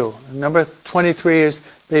 22. Number 23 is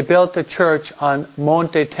they built the church on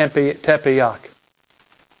Monte Tepeyac.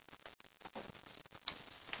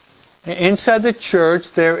 Inside the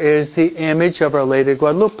church there is the image of Our Lady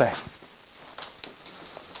Guadalupe.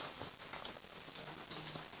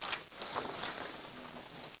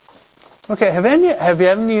 Okay, have any of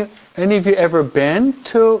you ever been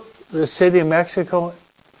to the city of Mexico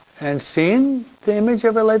and seen the image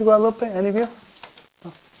of Our Lady Guadalupe? Any of you?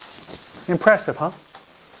 Impressive, huh?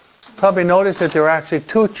 Probably noticed that there are actually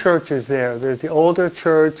two churches there. There's the older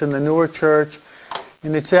church and the newer church.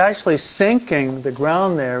 And it's actually sinking. The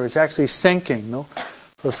ground there is actually sinking, no?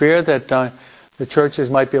 For fear that the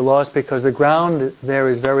churches might be lost because the ground there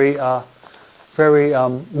is very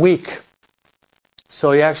weak.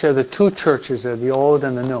 So you actually have the two churches there, the old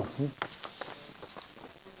and the new.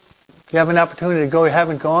 If you have an opportunity to go, you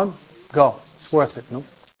haven't gone, go. It's worth it, no?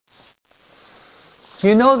 Do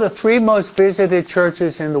you know the 3 most visited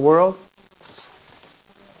churches in the world?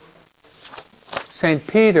 St.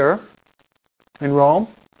 Peter in Rome,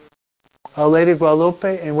 Our Lady of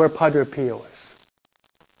Guadalupe, and where Padre Pio is.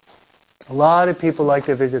 A lot of people like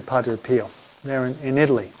to visit Padre Pio. There in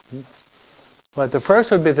Italy. But the first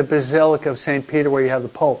would be the Basilica of St. Peter, where you have the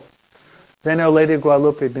Pope. Then Our Lady of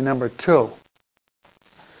Guadalupe would be number 2.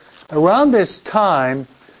 Around this time,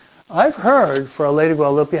 I've heard for Our Lady of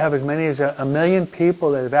Guadalupe have as many as 1 million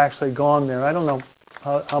people that have actually gone there. I don't know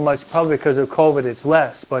how much, probably because of COVID it's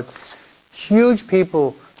less, but huge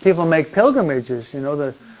people make pilgrimages,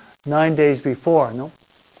 the 9 days before, no?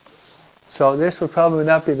 So this would probably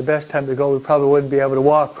not be the best time to go. We probably wouldn't be able to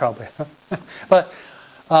walk, probably. But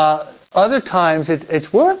other times,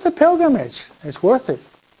 it's worth the pilgrimage. It's worth it.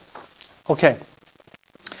 Okay.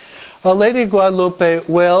 Our Lady of Guadalupe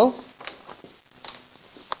will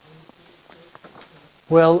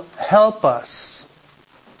help us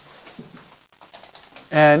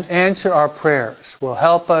and answer our prayers. Will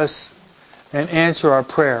help us and answer our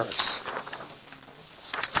prayers.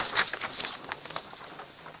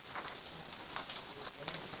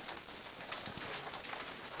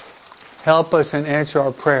 Help us and answer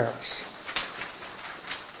our prayers.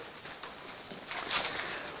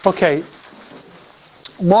 Okay,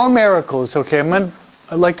 more miracles. Okay, I'd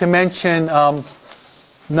like to mention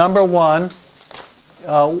number 1.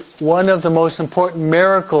 One of the most important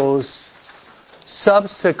miracles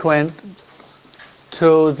subsequent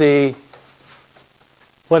to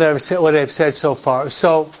what I've said so far.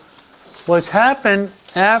 So, what's happened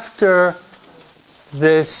after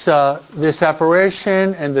this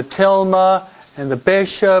apparition and the tilma and the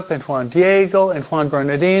bishop and Juan Diego and Juan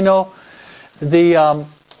Bernardino, the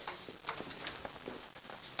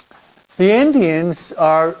Indians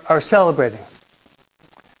are celebrating,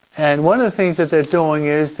 and one of the things that they're doing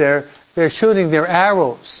is they're shooting their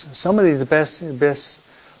arrows. Some of these are the best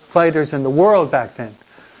fighters in the world back then.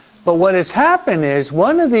 But what has happened is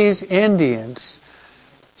one of these Indians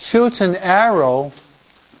shoots an arrow,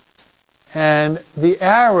 and the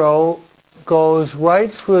arrow goes right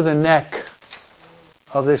through the neck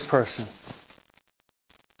of this person.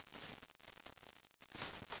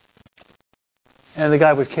 And the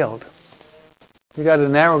guy was killed. You got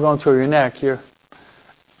an arrow going through your neck, you're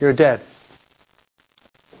dead.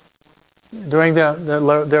 During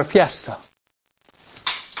their fiesta.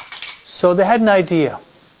 So they had an idea.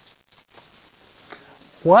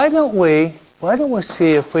 Why don't we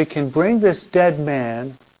see if we can bring this dead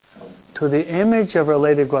man to the image of Our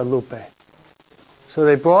Lady of Guadalupe? So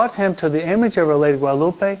they brought him to the image of Our Lady of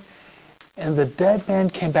Guadalupe, and the dead man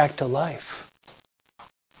came back to life.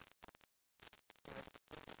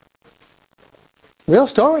 Real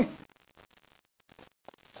story.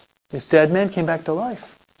 This dead man came back to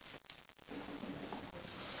life.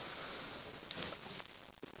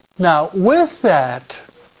 Now, with that,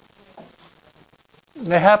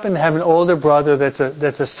 they happen to have an older brother that's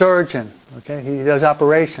a surgeon. Okay, he does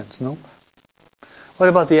operations. No. What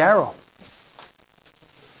about the arrow?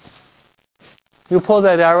 You pull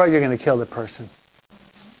that arrow, you're going to kill the person.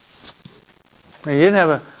 Now, you didn't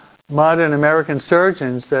have modern American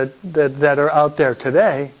surgeons that are out there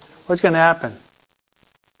today. What's going to happen?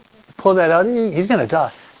 Pull that out, he's going to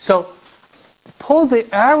die. So, pull the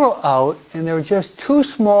arrow out, and there were just 2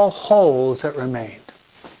 small holes that remained.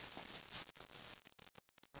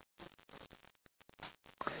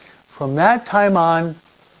 From that time on,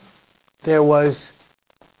 there was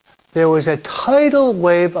a tidal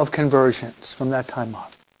wave of conversions from that time on.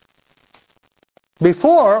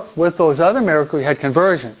 Before, with those other miracles, you had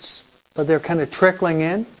conversions, but they're kind of trickling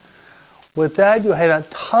in. With that, you had a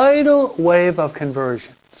tidal wave of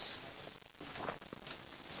conversions.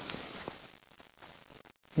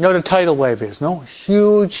 You know what a tidal wave is, no?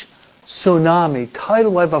 Huge tsunami,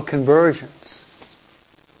 tidal wave of conversions.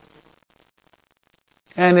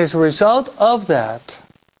 And as a result of that,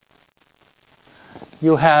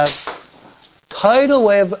 you have tidal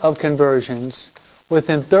wave of conversions.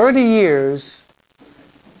 Within 30 years,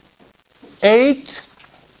 8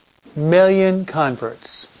 million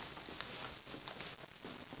converts.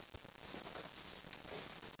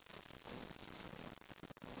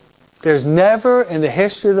 There's never in the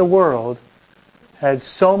history of the world had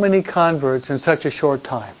so many converts in such a short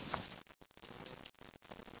time.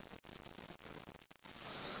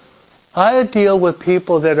 I deal with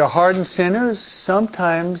people that are hardened sinners.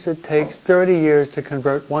 Sometimes it takes 30 years to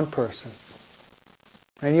convert one person.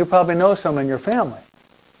 And you probably know some in your family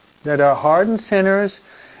that are hardened sinners,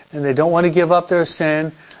 and they don't want to give up their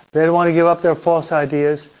sin. They don't want to give up their false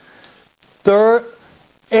ideas.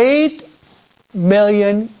 8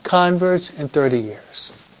 million converts in 30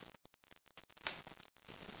 years.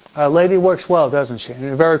 Our Lady works well, doesn't she?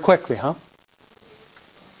 And very quickly, huh?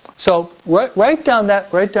 So write down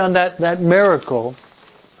that miracle.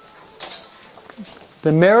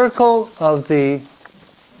 The miracle of the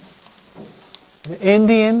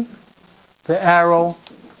Indian, the arrow,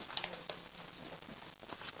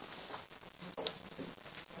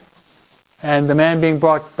 and the man being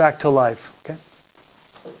brought back to life. Okay?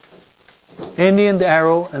 Indian, the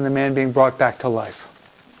arrow, and the man being brought back to life.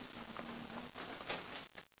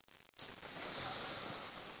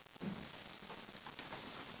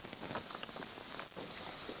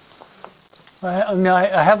 Now,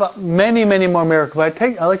 I have many more miracles, but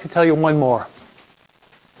I'd like to tell you one more.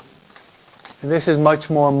 And this is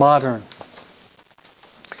much more modern.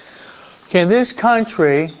 Okay, in this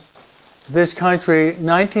country,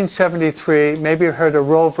 1973, maybe you heard of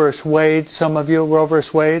Roe vs. Wade, some of you, Roe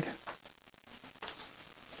vs. Wade?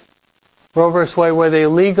 Roe vs. Wade, where they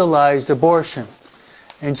legalized abortion.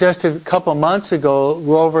 And just a couple months ago,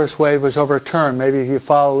 Roe vs. Wade was overturned. Maybe if you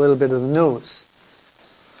follow a little bit of the news.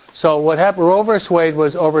 So what happened, Roe vs. Wade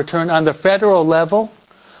was overturned on the federal level.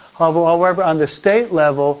 However, on the state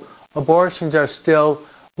level, abortions are still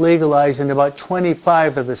legalized in about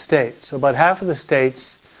 25 of the states. So about half of the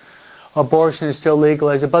states, abortion is still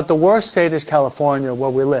legalized. But the worst state is California, where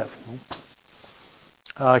we live.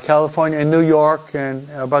 California and New York, and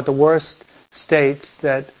about the worst states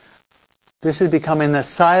that this has become an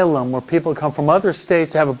asylum where people come from other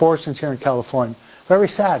states to have abortions here in California. Very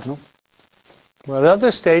sad, no? Well, the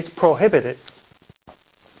other states prohibit it.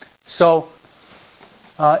 So,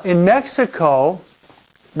 in Mexico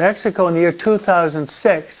in the year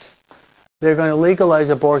 2006, they're going to legalize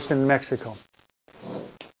abortion in Mexico.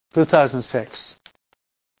 2006.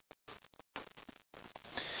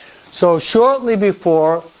 So, shortly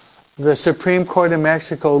before the Supreme Court in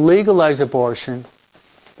Mexico legalized abortion,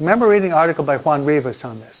 remember reading an article by Juan Rivas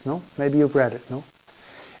on this, no? Maybe you've read it, no?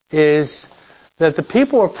 Is that the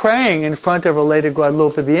people were praying in front of Our Lady of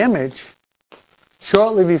Guadalupe, the image,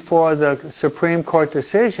 shortly before the Supreme Court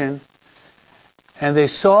decision, and they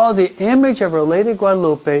saw the image of Our Lady of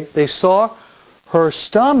Guadalupe, they saw her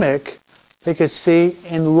stomach, they could see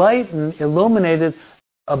enlightened, illuminated,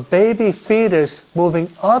 a baby fetus moving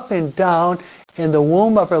up and down in the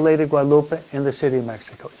womb of Our Lady of Guadalupe in the city of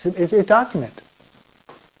Mexico. It's documented.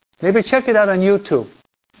 Maybe check it out on YouTube.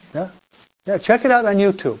 Yeah, check it out on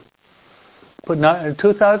YouTube. Put in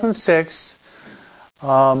 2006,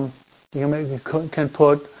 you can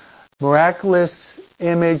put miraculous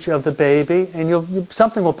image of the baby, and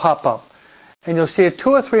something will pop up, and you'll see a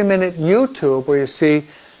 2 or 3 minute YouTube where you see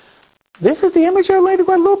this is the image of Our Lady of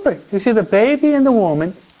Guadalupe. You see the baby and the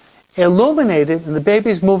woman illuminated, and the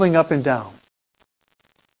baby's moving up and down.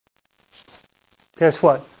 Guess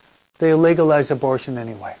what? They legalized abortion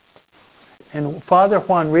anyway. And Father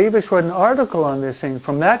Juan Rivas wrote an article on this thing.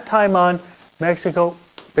 From that time on, Mexico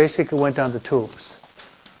basically went down the tubes.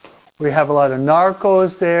 We have a lot of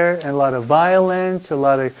narcos there, and a lot of violence, a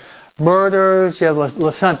lot of murders. You have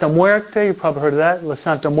La Santa Muerte. You probably heard of that. La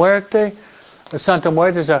Santa Muerte. La Santa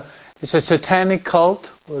Muerte is a satanic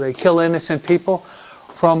cult where they kill innocent people.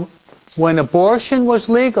 From when abortion was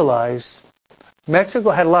legalized,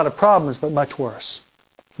 Mexico had a lot of problems, but much worse,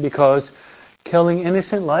 because killing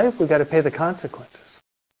innocent life, we got to pay the consequences.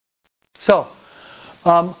 So,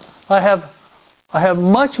 I have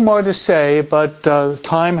much more to say, but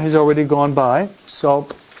time has already gone by. So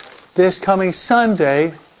this coming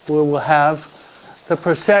Sunday, we will have the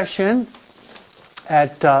procession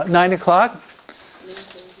at 9 o'clock.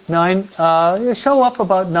 Show up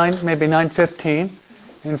about 9, maybe 9:15,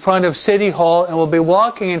 in front of City Hall, and we'll be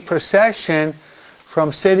walking in procession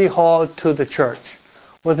from City Hall to the church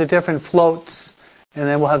with the different floats, and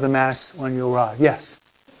then we'll have the Mass when you arrive. Yes?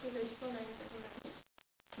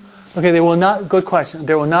 Okay, they will not. Good question.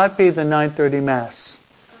 There will not be the 9:30 Mass.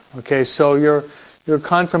 Okay, so your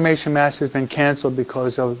confirmation Mass has been canceled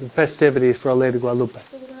because of the festivities for Our Lady of Guadalupe.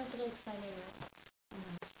 So we don't have to like sign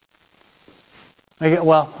it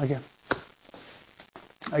out.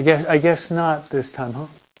 I guess not this time, huh?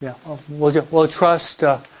 Yeah. We'll trust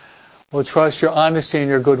your honesty and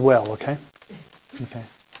your goodwill. Okay. Okay.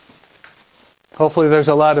 Hopefully, there's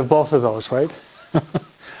a lot of both of those, right?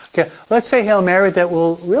 Okay, let's say Hail Mary that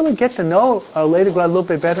we'll really get to know Our Lady of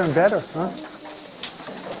Guadalupe better and better. Huh?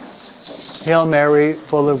 Hail Mary,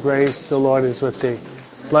 full of grace, the Lord is with thee.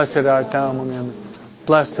 Blessed art thou among women.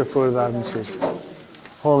 Blessed the fruit of thy womb, Jesus.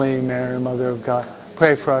 Holy Mary, Mother of God,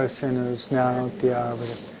 pray for us sinners now and at the hour of our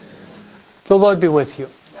death. The Lord be with you.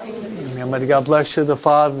 Amen. May God bless you, the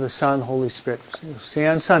Father, the Son, Holy Spirit. See you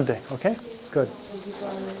on Sunday, okay? Good. Thank you,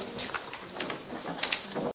 Father.